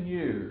another 10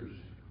 years,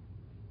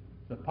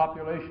 the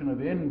population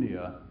of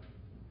India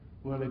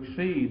will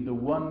exceed the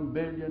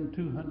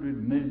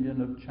 1,200,000,000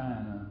 of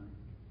China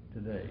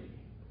today.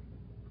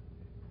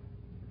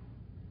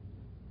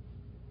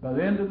 By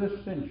the end of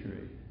this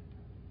century,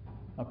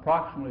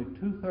 approximately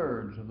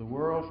 2/3 of the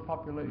world's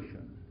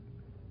population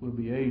will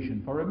be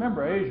Asian. For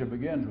remember, Asia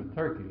begins with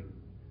Turkey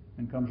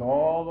and comes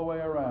all the way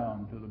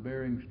around to the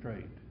Bering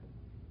Strait.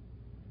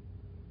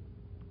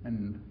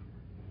 And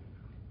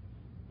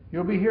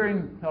you'll be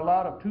hearing a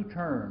lot of two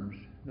terms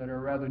that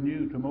are rather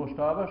new to most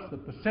of us: the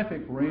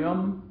Pacific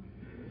Rim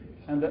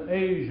and the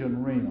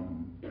Asian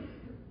Rim.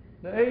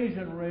 The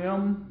Asian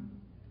Rim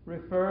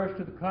refers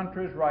to the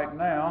countries right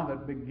now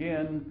that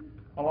begin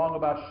along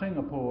about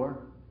Singapore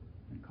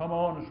and come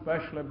on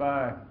especially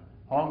by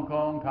Hong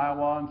Kong,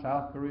 Taiwan,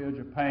 South Korea,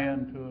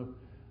 Japan, to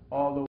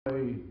all the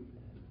way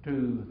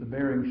to the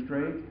Bering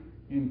Strait,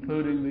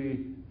 including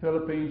the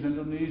Philippines,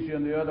 Indonesia,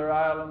 and the other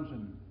islands,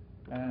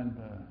 and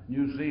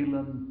New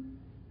Zealand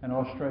and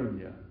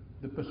Australia.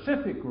 The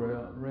Pacific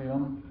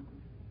Rim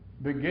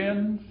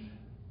begins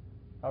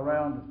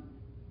around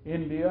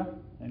India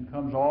and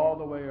comes all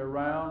the way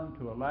around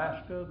to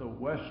Alaska, the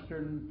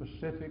western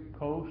Pacific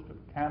coast of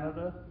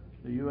Canada,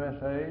 the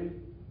USA,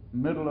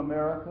 Middle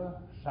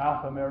America,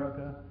 South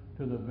America,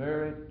 to the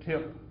very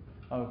tip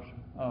of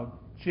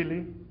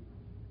Chile,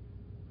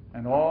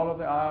 and all of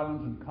the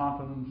islands and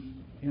continents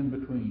in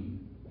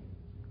between.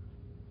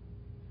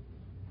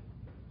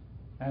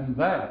 And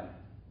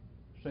that,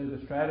 say the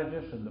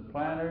strategists and the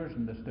planners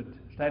and the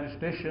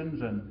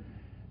statisticians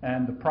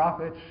and the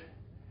prophets,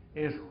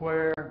 is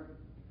where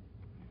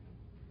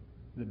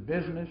the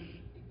business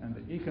and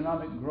the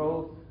economic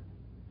growth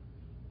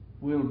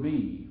will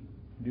be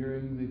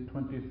during the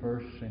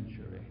 21st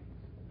century.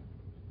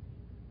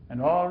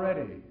 And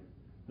already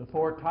the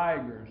four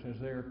tigers, as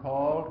they are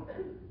called,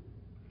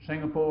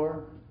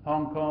 Singapore,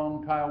 Hong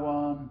Kong,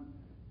 Taiwan,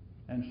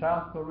 and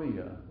South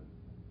Korea,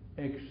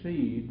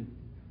 exceed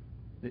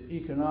the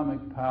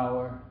economic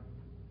power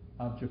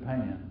of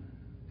Japan.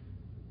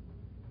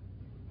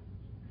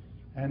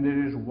 And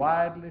it is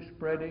widely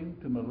spreading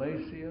to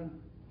Malaysia,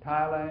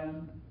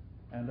 Thailand,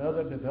 and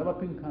other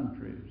developing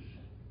countries.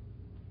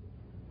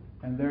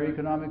 And their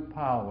economic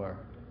power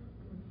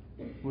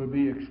will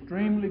be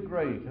extremely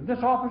great. And this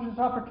offers us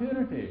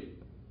opportunity.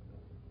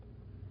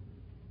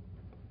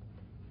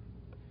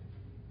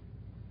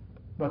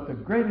 But the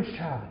greatest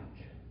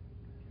challenge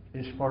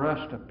is for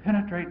us to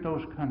penetrate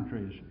those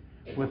countries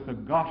with the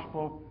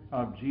gospel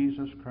of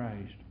Jesus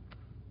Christ.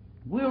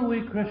 Will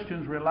we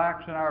Christians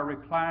relax in our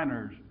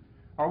recliners,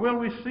 or will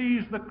we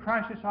seize the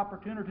crisis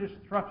opportunities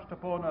thrust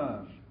upon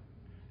us?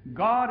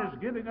 God is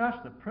giving us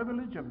the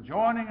privilege of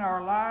joining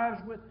our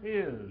lives with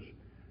His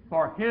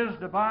for His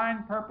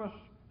divine purpose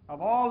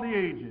of all the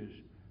ages,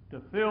 to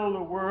fill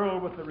the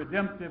world with the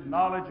redemptive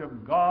knowledge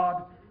of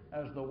God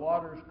as the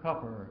waters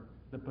cover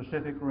the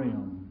Pacific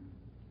Rim.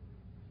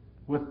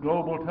 With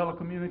global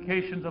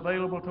telecommunications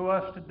available to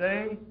us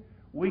today,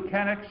 we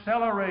can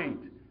accelerate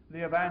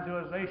the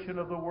evangelization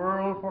of the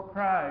world for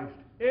Christ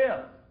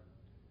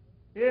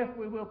if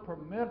we will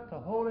permit the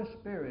Holy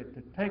Spirit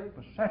to take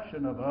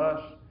possession of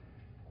us,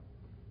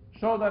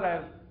 so that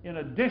as in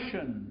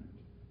addition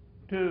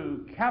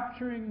to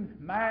capturing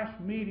mass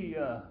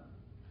media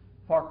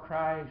for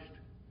Christ,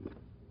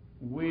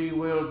 we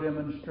will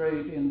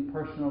demonstrate in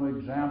personal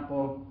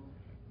example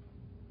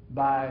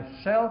by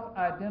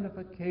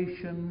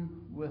self-identification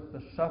with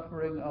the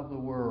suffering of the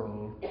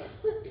world,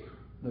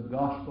 the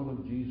gospel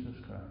of Jesus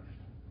Christ.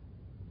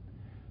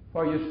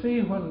 For you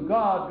see, when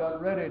God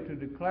got ready to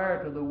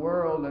declare to the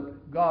world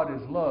that God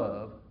is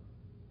love,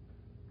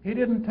 He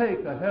didn't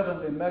take a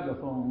heavenly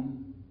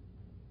megaphone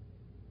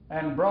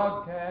and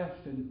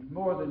broadcast in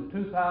more than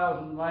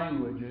 2,000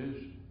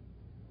 languages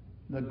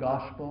the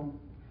gospel.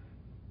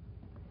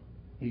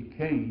 He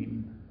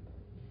came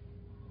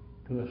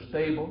to a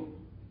stable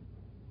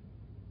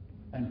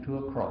and to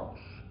a cross.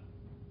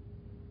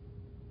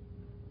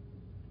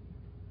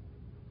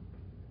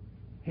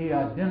 He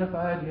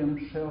identified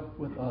Himself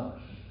with us,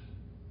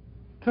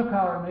 took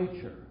our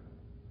nature,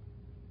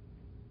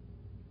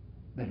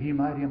 that He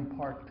might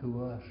impart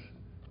to us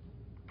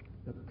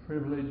the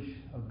privilege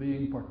of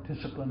being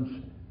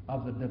participants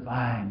of the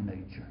divine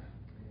nature.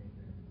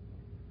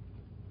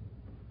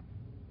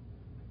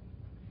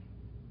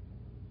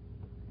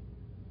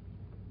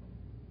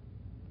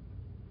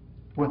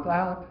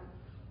 Without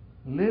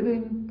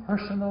living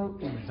personal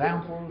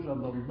examples of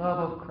the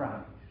love of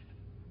Christ,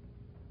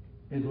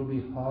 it will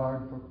be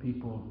hard for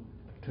people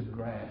to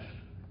grasp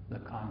the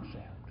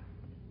concept.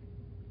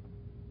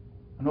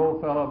 An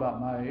old fellow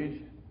about my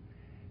age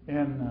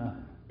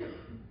in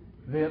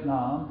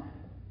Vietnam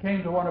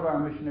came to one of our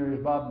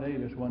missionaries, Bob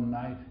Davis, one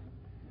night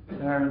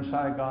there in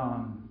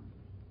Saigon.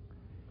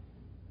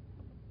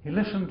 He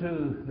listened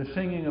to the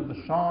singing of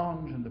the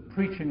songs and the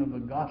preaching of the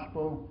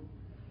gospel,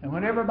 and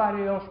when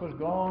everybody else was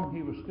gone,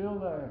 he was still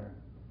there.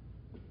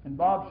 And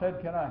Bob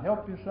said, "Can I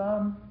help you,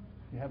 son?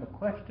 You have a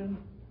question?"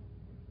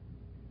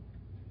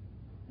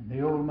 And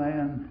the old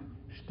man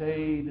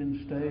stayed and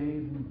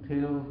stayed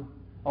until,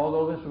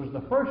 although this was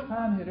the first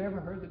time he'd ever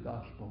heard the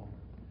gospel,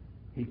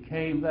 he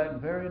came that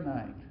very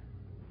night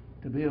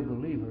to be a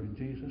believer in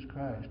Jesus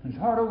Christ. His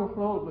heart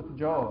overflowed with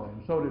joy,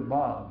 and so did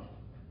Bob's.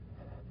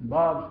 And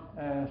Bob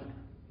asked,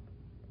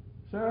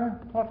 "Sir,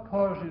 what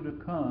caused you to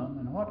come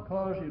and what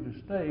caused you to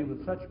stay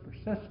with such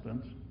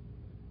persistence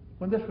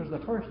when this was the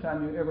first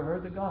time you ever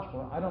heard the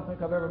gospel? I don't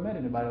think I've ever met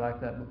anybody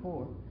like that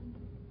before."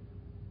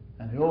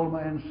 And the old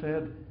man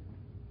said,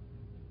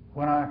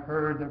 "When I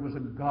heard there was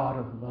a God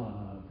of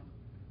love,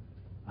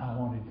 I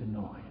wanted to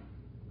know Him."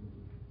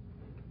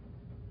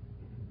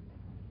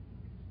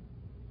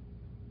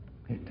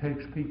 It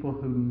takes people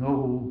who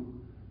know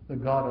the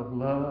God of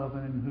love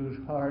and in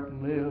whose heart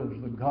lives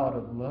the God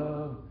of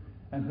love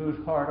and whose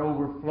heart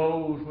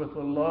overflows with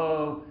the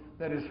love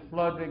that is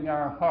flooding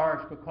our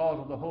hearts because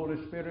of the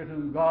Holy Spirit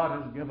whom God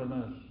has given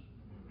us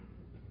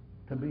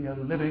to be a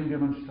living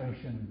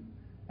demonstration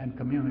and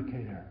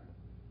communicator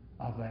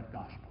of that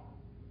gospel.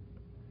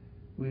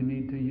 We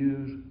need to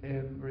use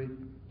every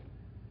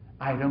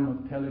item of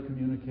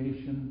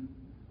telecommunication,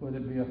 whether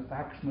it be a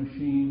fax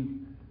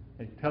machine,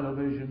 a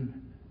television,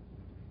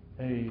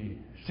 a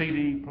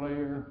CD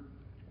player,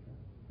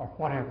 or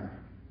whatever,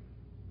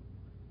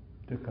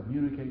 to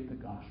communicate the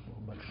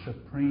gospel. But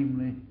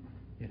supremely,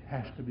 it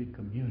has to be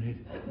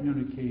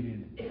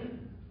communicated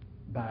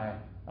by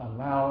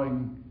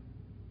allowing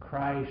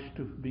Christ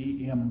to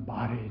be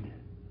embodied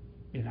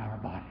in our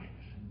bodies.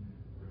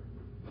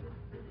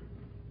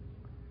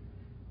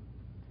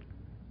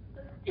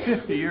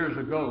 50 years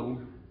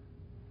ago,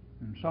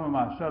 and some of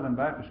my Southern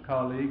Baptist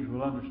colleagues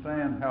will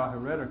understand how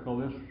heretical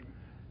this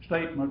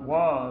statement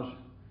was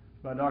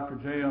by Dr.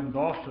 J.M.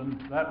 Dawson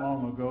that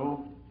long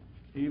ago,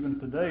 even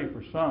today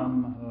for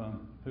some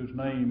whose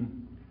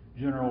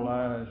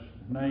generalized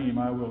name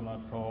I will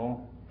not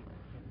call.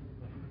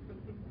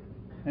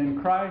 In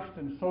Christ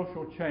and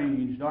Social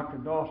Change, Dr.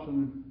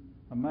 Dawson,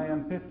 a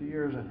man 50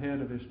 years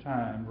ahead of his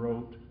time,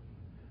 wrote,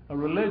 "A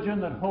religion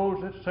that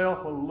holds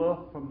itself aloof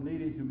from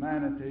needy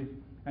humanity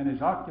and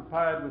is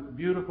occupied with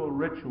beautiful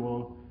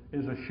ritual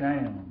is a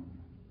sham.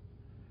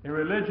 A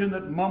religion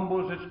that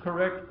mumbles its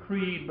correct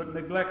creed but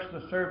neglects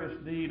the service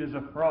deed is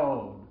a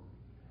fraud.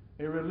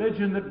 A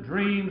religion that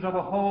dreams of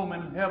a home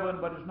in heaven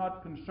but is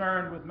not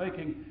concerned with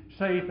making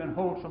safe and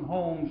wholesome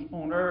homes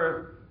on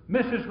earth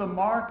misses the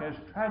mark as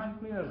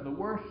tragically as the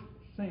worst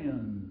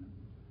sin.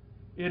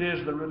 It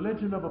is the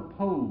religion of a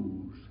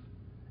pose,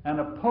 and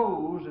a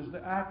pose is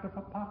the act of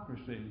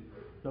hypocrisy,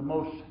 the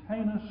most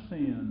heinous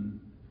sin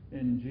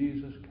in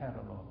Jesus'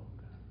 catalog."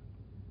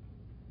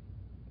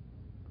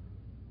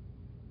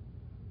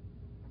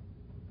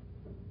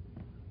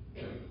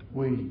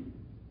 We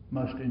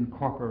must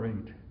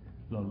incorporate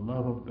the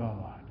love of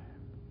God.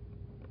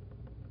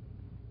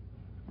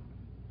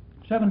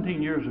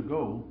 17 years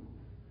ago,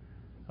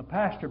 a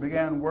pastor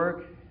began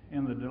work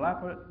in the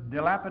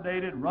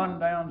dilapidated,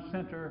 rundown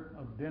center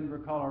of Denver,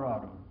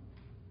 Colorado.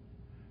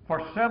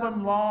 For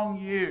 7 long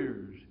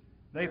years,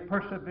 they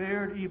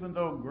persevered even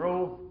though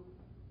growth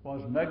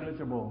was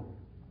negligible,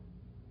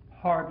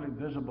 hardly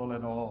visible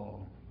at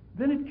all.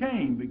 Then it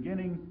came,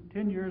 beginning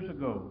 10 years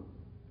ago.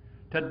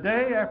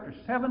 Today, after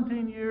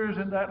 17 years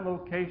in that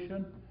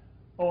location,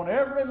 on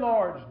every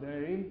Lord's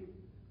Day,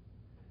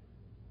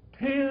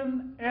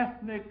 10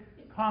 ethnic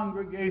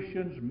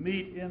congregations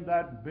meet in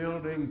that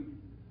building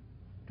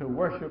to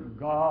worship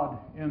God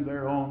in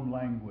their own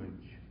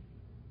language.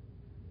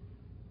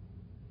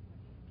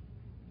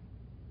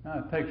 Now,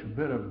 it takes a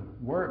bit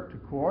of work to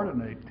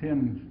coordinate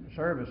 10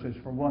 services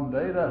for one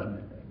day, doesn't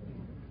it?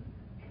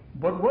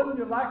 But wouldn't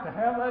you like to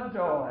have that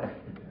joy?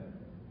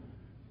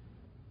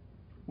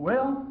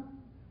 Well,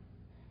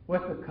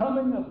 with the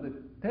coming of the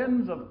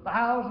tens of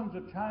thousands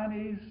of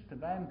Chinese to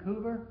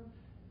Vancouver,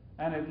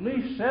 and at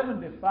least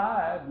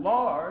 75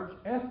 large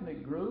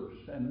ethnic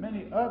groups and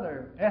many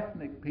other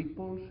ethnic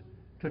peoples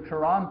to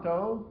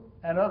Toronto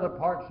and other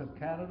parts of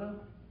Canada,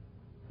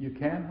 you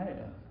can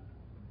have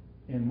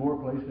in more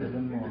places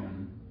than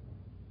one.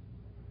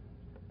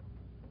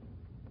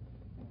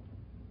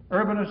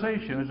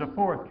 Urbanization is a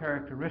fourth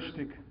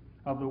characteristic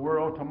of the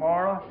world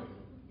tomorrow,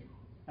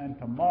 and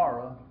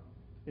tomorrow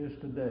is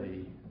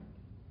today.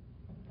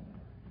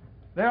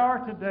 There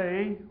are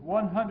today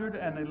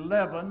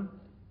 111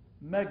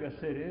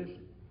 megacities,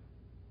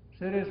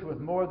 cities with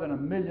more than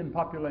 1 million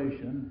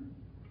population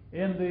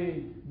in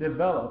the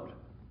developed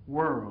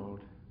world.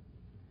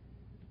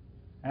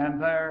 And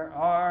there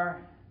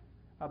are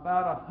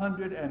about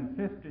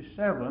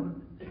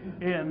 157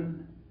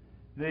 in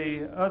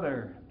the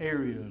other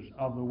areas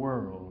of the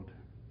world.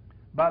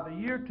 By the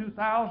year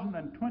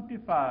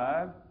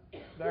 2025,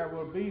 there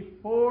will be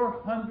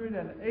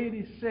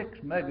 486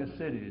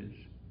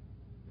 megacities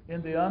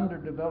in the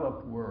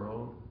underdeveloped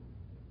world,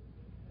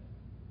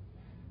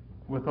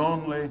 with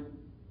only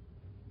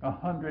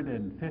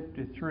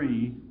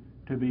 153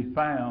 to be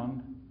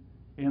found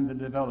in the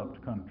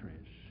developed countries.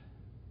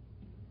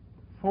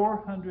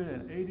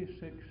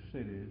 486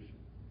 cities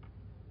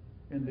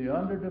in the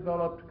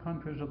underdeveloped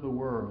countries of the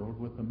world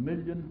with 1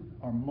 million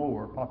or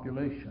more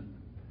population.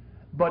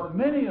 But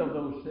many of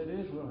those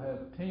cities will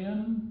have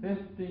 10,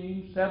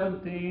 15,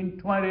 17,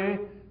 20,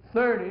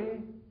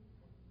 30,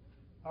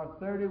 or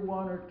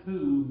 31 or 2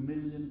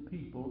 million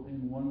people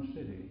in one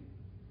city.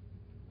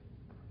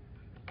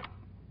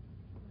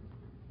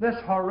 This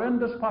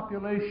horrendous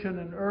population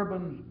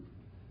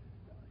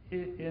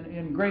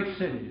in great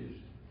cities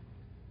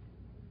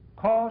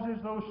causes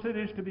those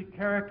cities to be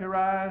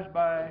characterized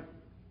by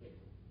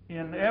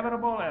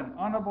inevitable and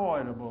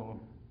unavoidable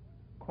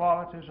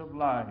qualities of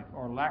life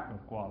or lack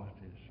of qualities.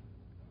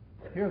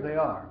 Here they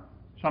are,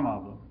 some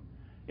of them.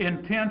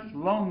 Intense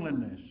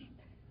loneliness,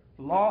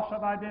 loss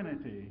of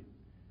identity,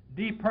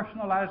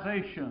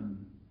 depersonalization,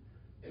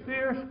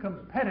 fierce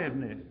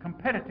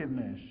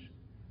competitiveness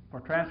for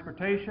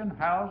transportation,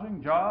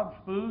 housing, jobs,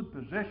 food,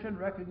 position,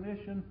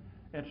 recognition,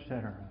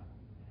 etc.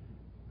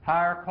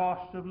 Higher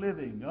costs of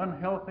living,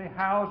 unhealthy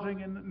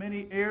housing in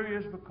many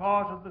areas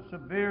because of the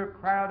severe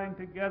crowding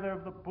together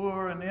of the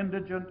poor and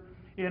indigent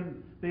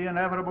in the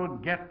inevitable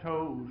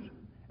ghettos,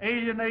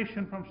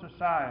 alienation from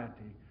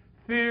society,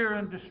 fear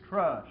and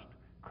distrust,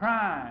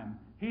 crime,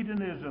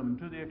 hedonism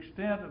to the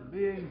extent of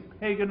being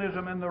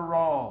paganism in the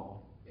raw,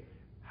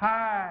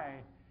 high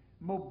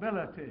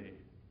mobility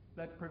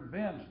that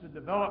prevents the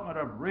development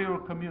of real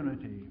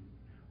community,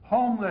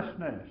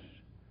 homelessness,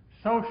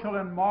 social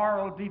and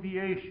moral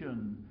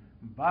deviation,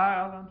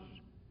 violence,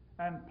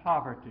 and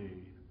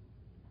poverty.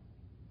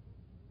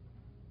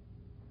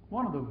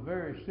 One of the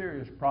very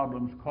serious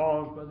problems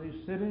caused by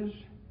these cities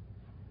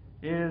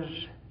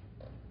is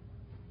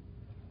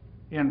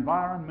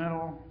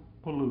environmental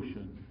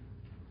pollution.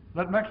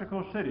 Let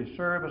Mexico City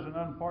serve as an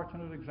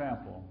unfortunate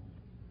example.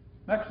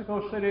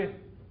 Mexico City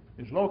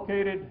is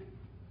located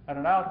at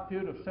an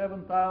altitude of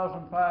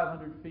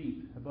 7,500 feet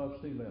above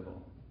sea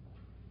level.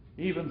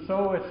 Even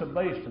so, it's a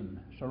basin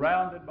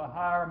surrounded by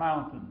higher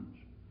mountains,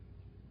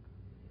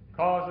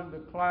 causing the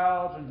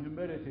clouds and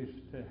humidities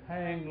to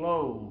hang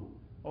low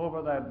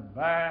over that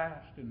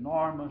vast,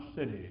 enormous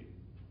city.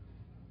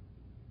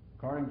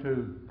 According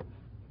to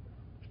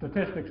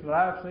statistics that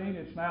I've seen,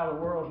 it's now the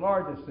world's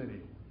largest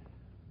city.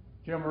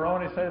 Jim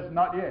Maroney says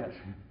not yet,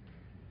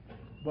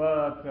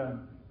 but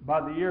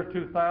by the year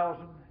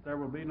 2000, there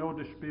will be no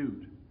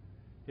dispute.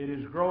 It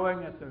is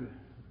growing at the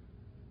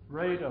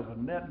rate of a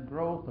net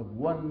growth of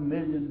 1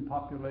 million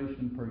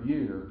population per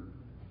year,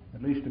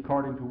 at least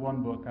according to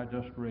one book I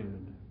just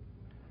read.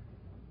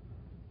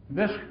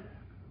 This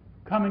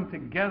coming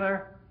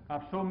together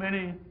of so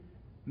many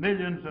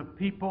millions of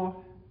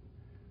people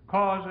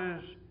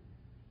causes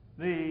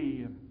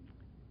the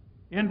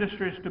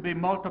industries to be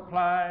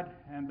multiplied,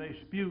 and they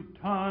spew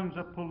tons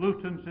of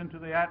pollutants into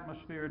the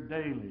atmosphere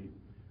daily.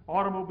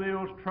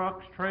 Automobiles,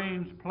 trucks,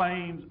 trains,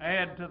 planes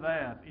add to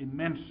that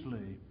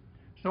immensely.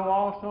 So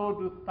also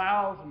do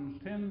thousands,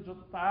 tens of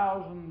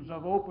thousands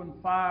of open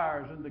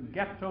fires in the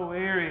ghetto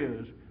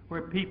areas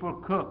where people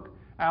cook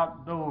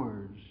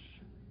outdoors.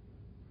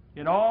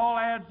 It all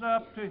adds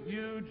up to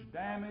huge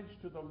damage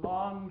to the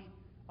lungs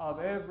of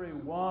every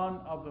one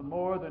of the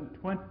more than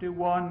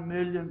 21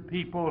 million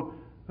people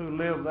who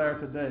live there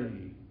today.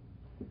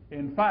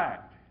 In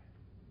fact,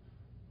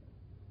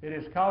 it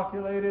is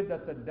calculated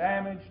that the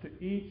damage to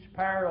each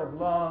pair of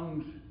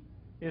lungs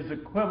is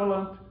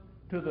equivalent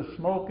to the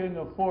smoking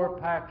of 4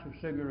 packs of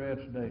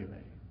cigarettes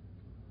daily.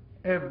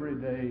 Every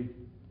day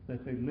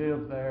that they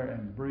live there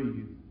and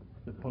breathe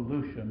the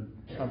pollution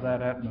of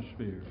that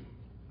atmosphere.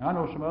 I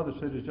know some other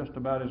cities just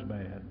about as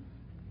bad.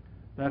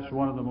 That's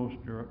one of the most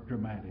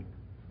dramatic.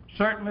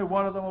 Certainly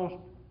one of the most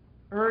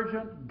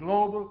urgent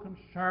global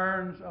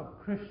concerns of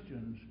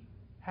Christians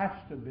has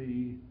to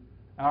be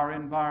our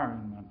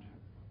environment.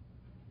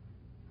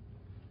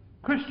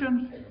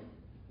 Christians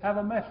have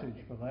a message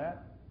for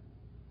that.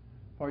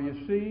 For you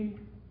see,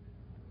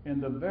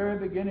 in the very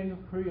beginning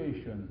of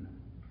creation,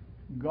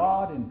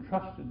 God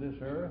entrusted this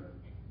earth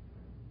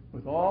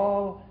with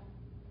all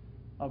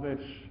of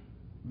its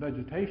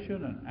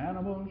vegetation and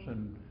animals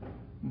and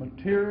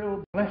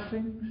material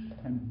blessings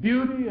and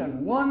beauty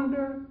and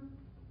wonder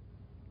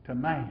to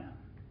man.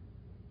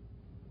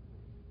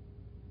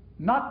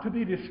 Not to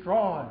be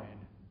destroyed,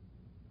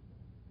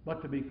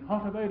 but to be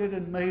cultivated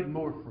and made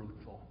more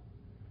fruitful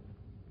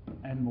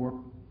and more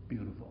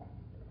beautiful.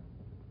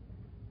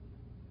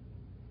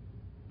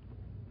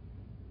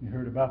 You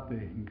heard about the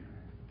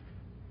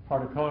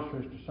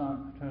horticulturist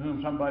to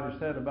whom somebody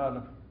said about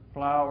the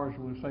flowers,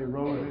 we'll say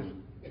roses.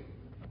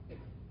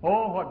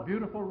 Oh, what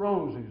beautiful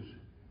roses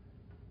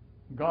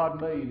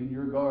God made in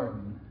your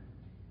garden.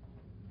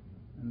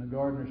 And the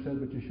gardener said,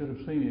 but you should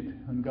have seen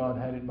it when God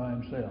had it by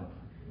himself.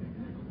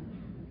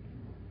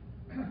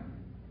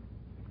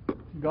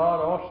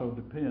 God also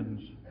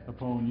depends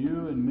upon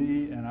you and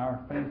me and our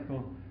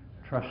faithful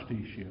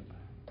trusteeship.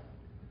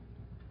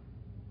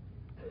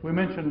 We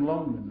mentioned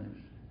loneliness.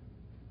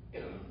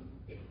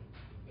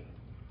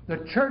 The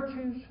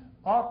churches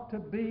ought to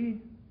be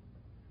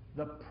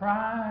the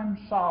prime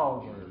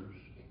solvers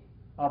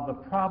of the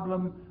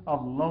problem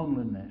of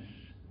loneliness.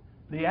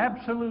 The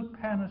absolute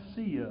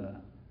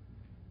panacea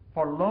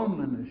for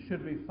loneliness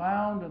should be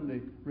found in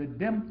the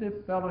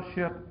redemptive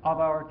fellowship of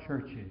our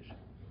churches.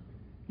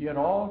 Yet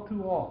all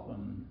too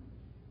often,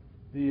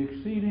 the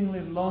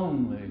exceedingly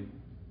lonely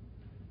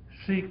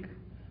seek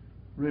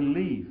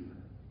relief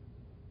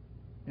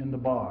in the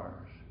bars.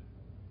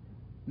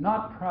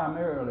 not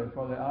primarily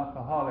for the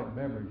alcoholic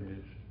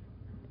beverages,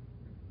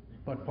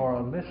 but for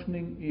a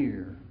listening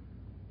ear,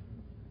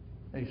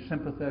 a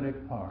sympathetic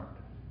heart?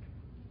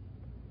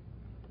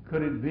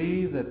 Could it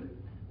be that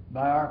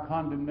by our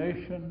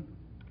condemnation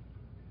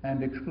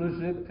and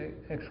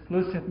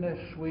exclusiveness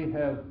we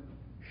have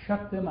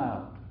shut them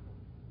out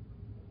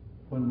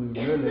when we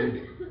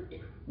really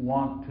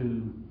want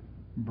to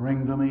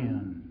bring them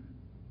in?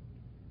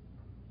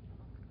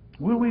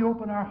 Will we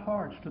open our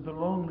hearts to the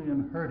lonely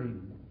and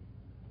hurting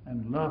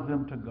and love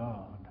them to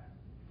God?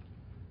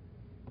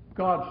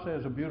 God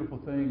says a beautiful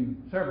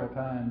thing several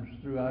times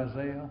through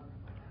Isaiah.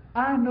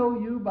 I know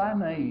you by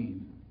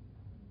name.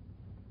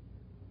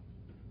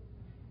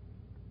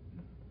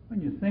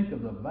 When you think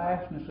of the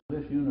vastness of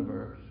this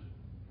universe,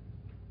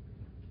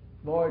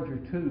 Voyager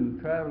 2,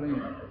 traveling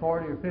at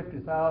 40 or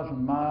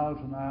 50,000 miles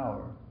an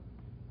hour,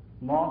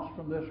 launched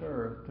from this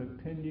Earth,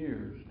 took 10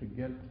 years to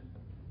get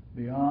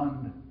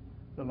beyond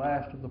the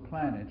last of the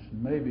planets,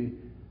 and maybe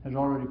has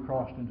already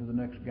crossed into the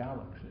next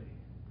galaxy.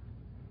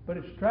 But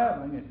it's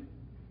traveling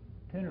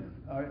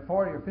at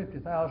 40 or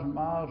 50,000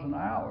 miles an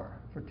hour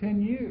for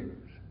 10 years.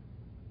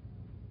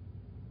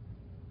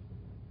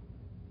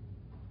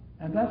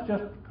 And that's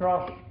just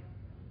across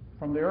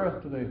from the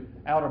Earth to the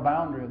outer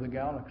boundary of the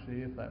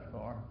galaxy, if that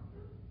far.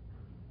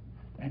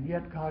 And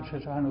yet God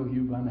says, I know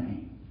you by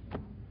name,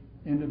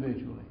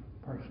 individually,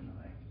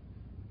 personally.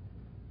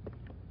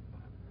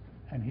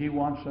 And He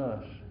wants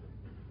us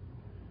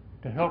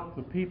to help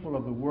the people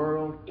of the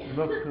world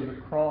look to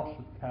the cross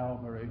of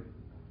Calvary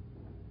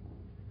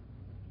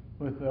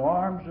with the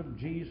arms of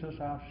Jesus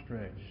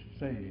outstretched,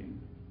 saying,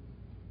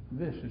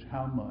 this is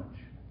how much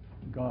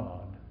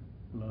God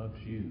loves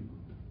you.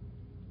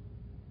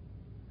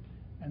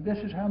 And this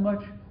is how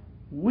much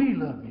we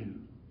love you.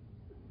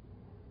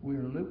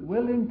 We're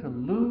willing to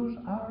lose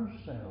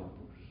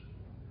ourselves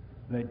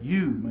that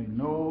you may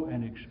know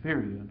and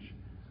experience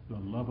the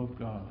love of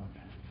God.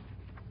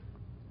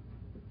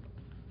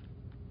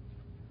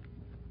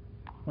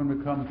 When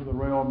we come to the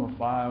realm of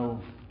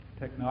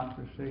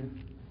biotechnocracy,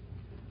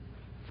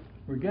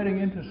 we're getting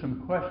into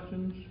some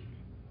questions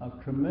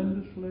of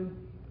tremendously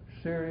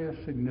serious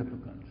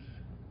significance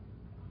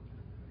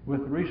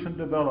with recent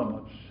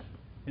developments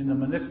in the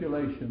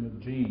manipulation of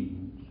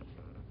genes.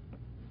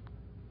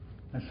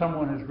 As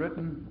someone has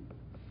written,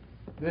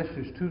 this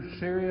is too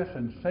serious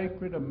and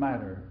sacred a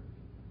matter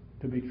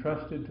to be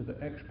trusted to the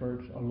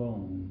experts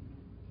alone.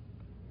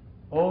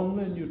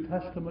 Only New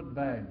Testament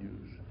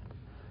values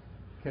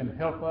can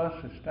help us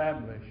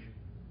establish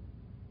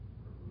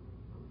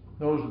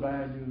those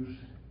values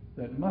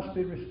that must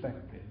be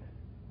respected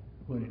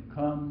when it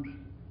comes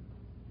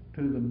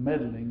to the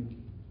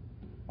meddling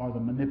or the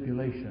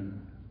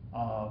manipulation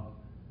of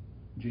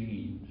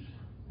genes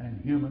and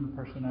human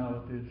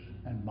personalities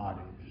and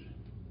bodies.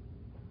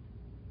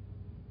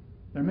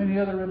 There are many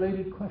other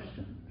related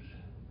questions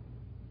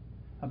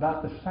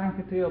about the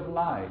sanctity of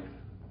life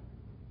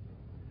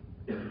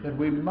that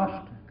we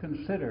must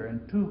consider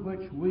and to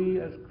which we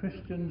as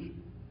Christians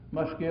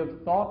must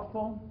give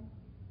thoughtful,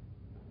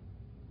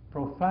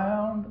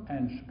 profound,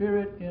 and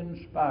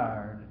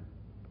Spirit-inspired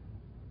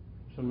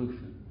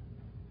solution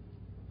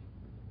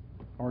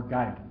or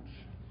guidance.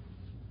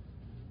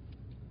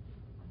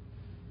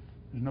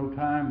 There's no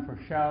time for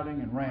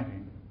shouting and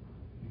ranting.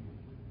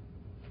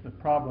 The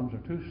problems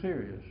are too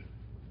serious.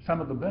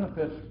 Some of the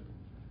benefits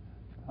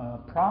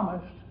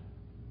promised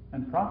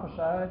and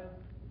prophesied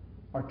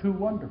are too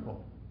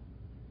wonderful.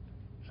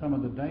 Some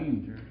of the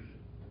dangers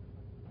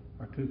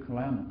are too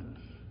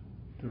calamitous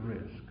to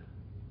risk.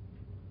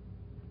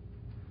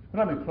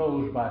 But let me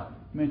close by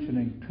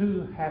mentioning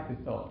two happy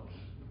thoughts.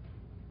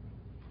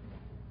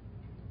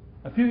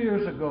 A few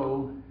years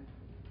ago,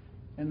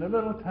 in the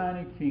little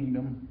tiny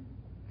kingdom,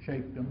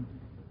 Sheikhdom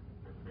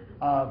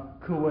of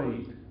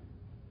Kuwait,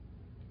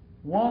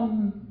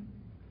 one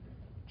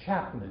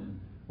chaplain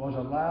was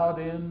allowed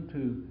in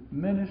to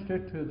minister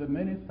to the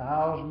many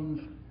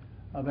thousands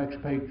of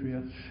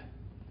expatriates,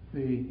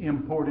 the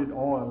imported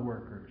oil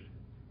workers.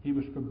 He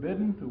was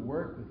forbidden to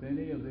work with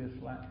any of the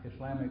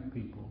Islamic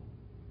people.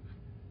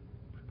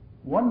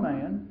 One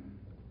man,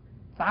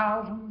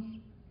 thousands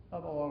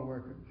of oil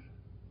workers,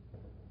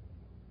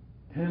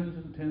 tens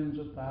and tens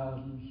of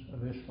thousands of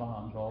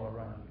Islams all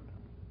around.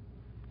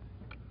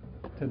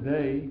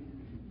 Today,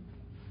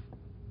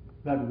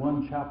 that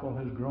one chapel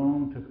has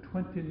grown to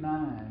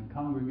 29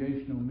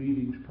 congregational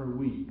meetings per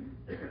week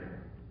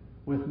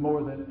with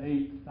more than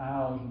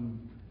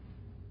 8,000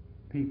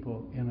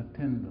 people in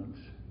attendance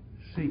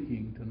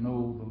seeking to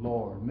know the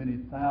Lord, many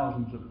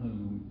thousands of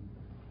whom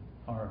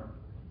are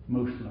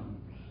Muslims.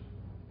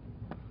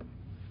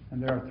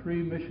 And there are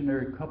 3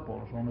 missionary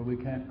couples, only we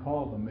can't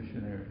call them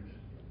missionaries,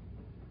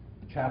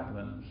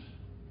 chaplains,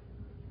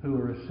 who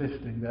are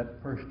assisting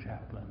that first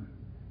chaplain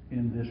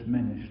in this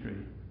ministry.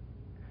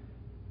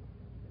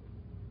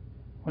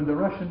 When the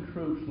Russian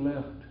troops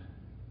left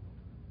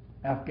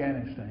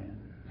Afghanistan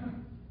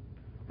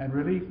and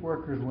relief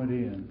workers went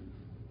in,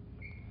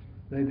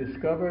 they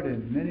discovered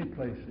in many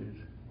places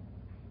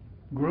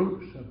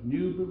groups of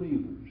new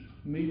believers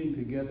meeting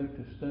together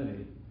to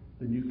study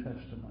the New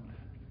Testament.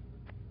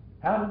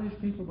 How did these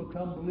people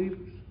become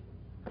believers?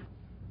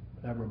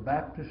 There were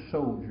Baptist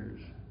soldiers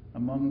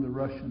among the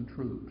Russian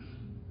troops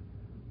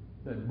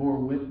that bore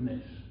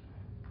witness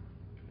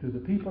to the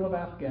people of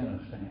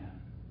Afghanistan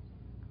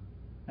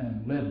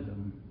and led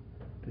them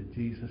to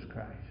Jesus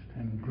Christ.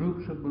 And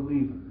groups of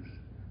believers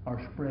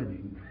are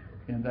spreading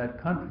in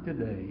that country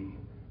today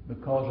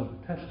because of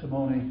the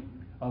testimony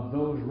of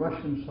those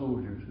Russian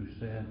soldiers who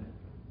said,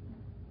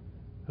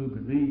 who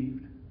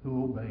believed,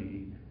 who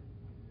obeyed,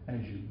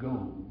 as you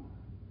go,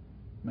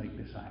 make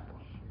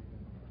disciples.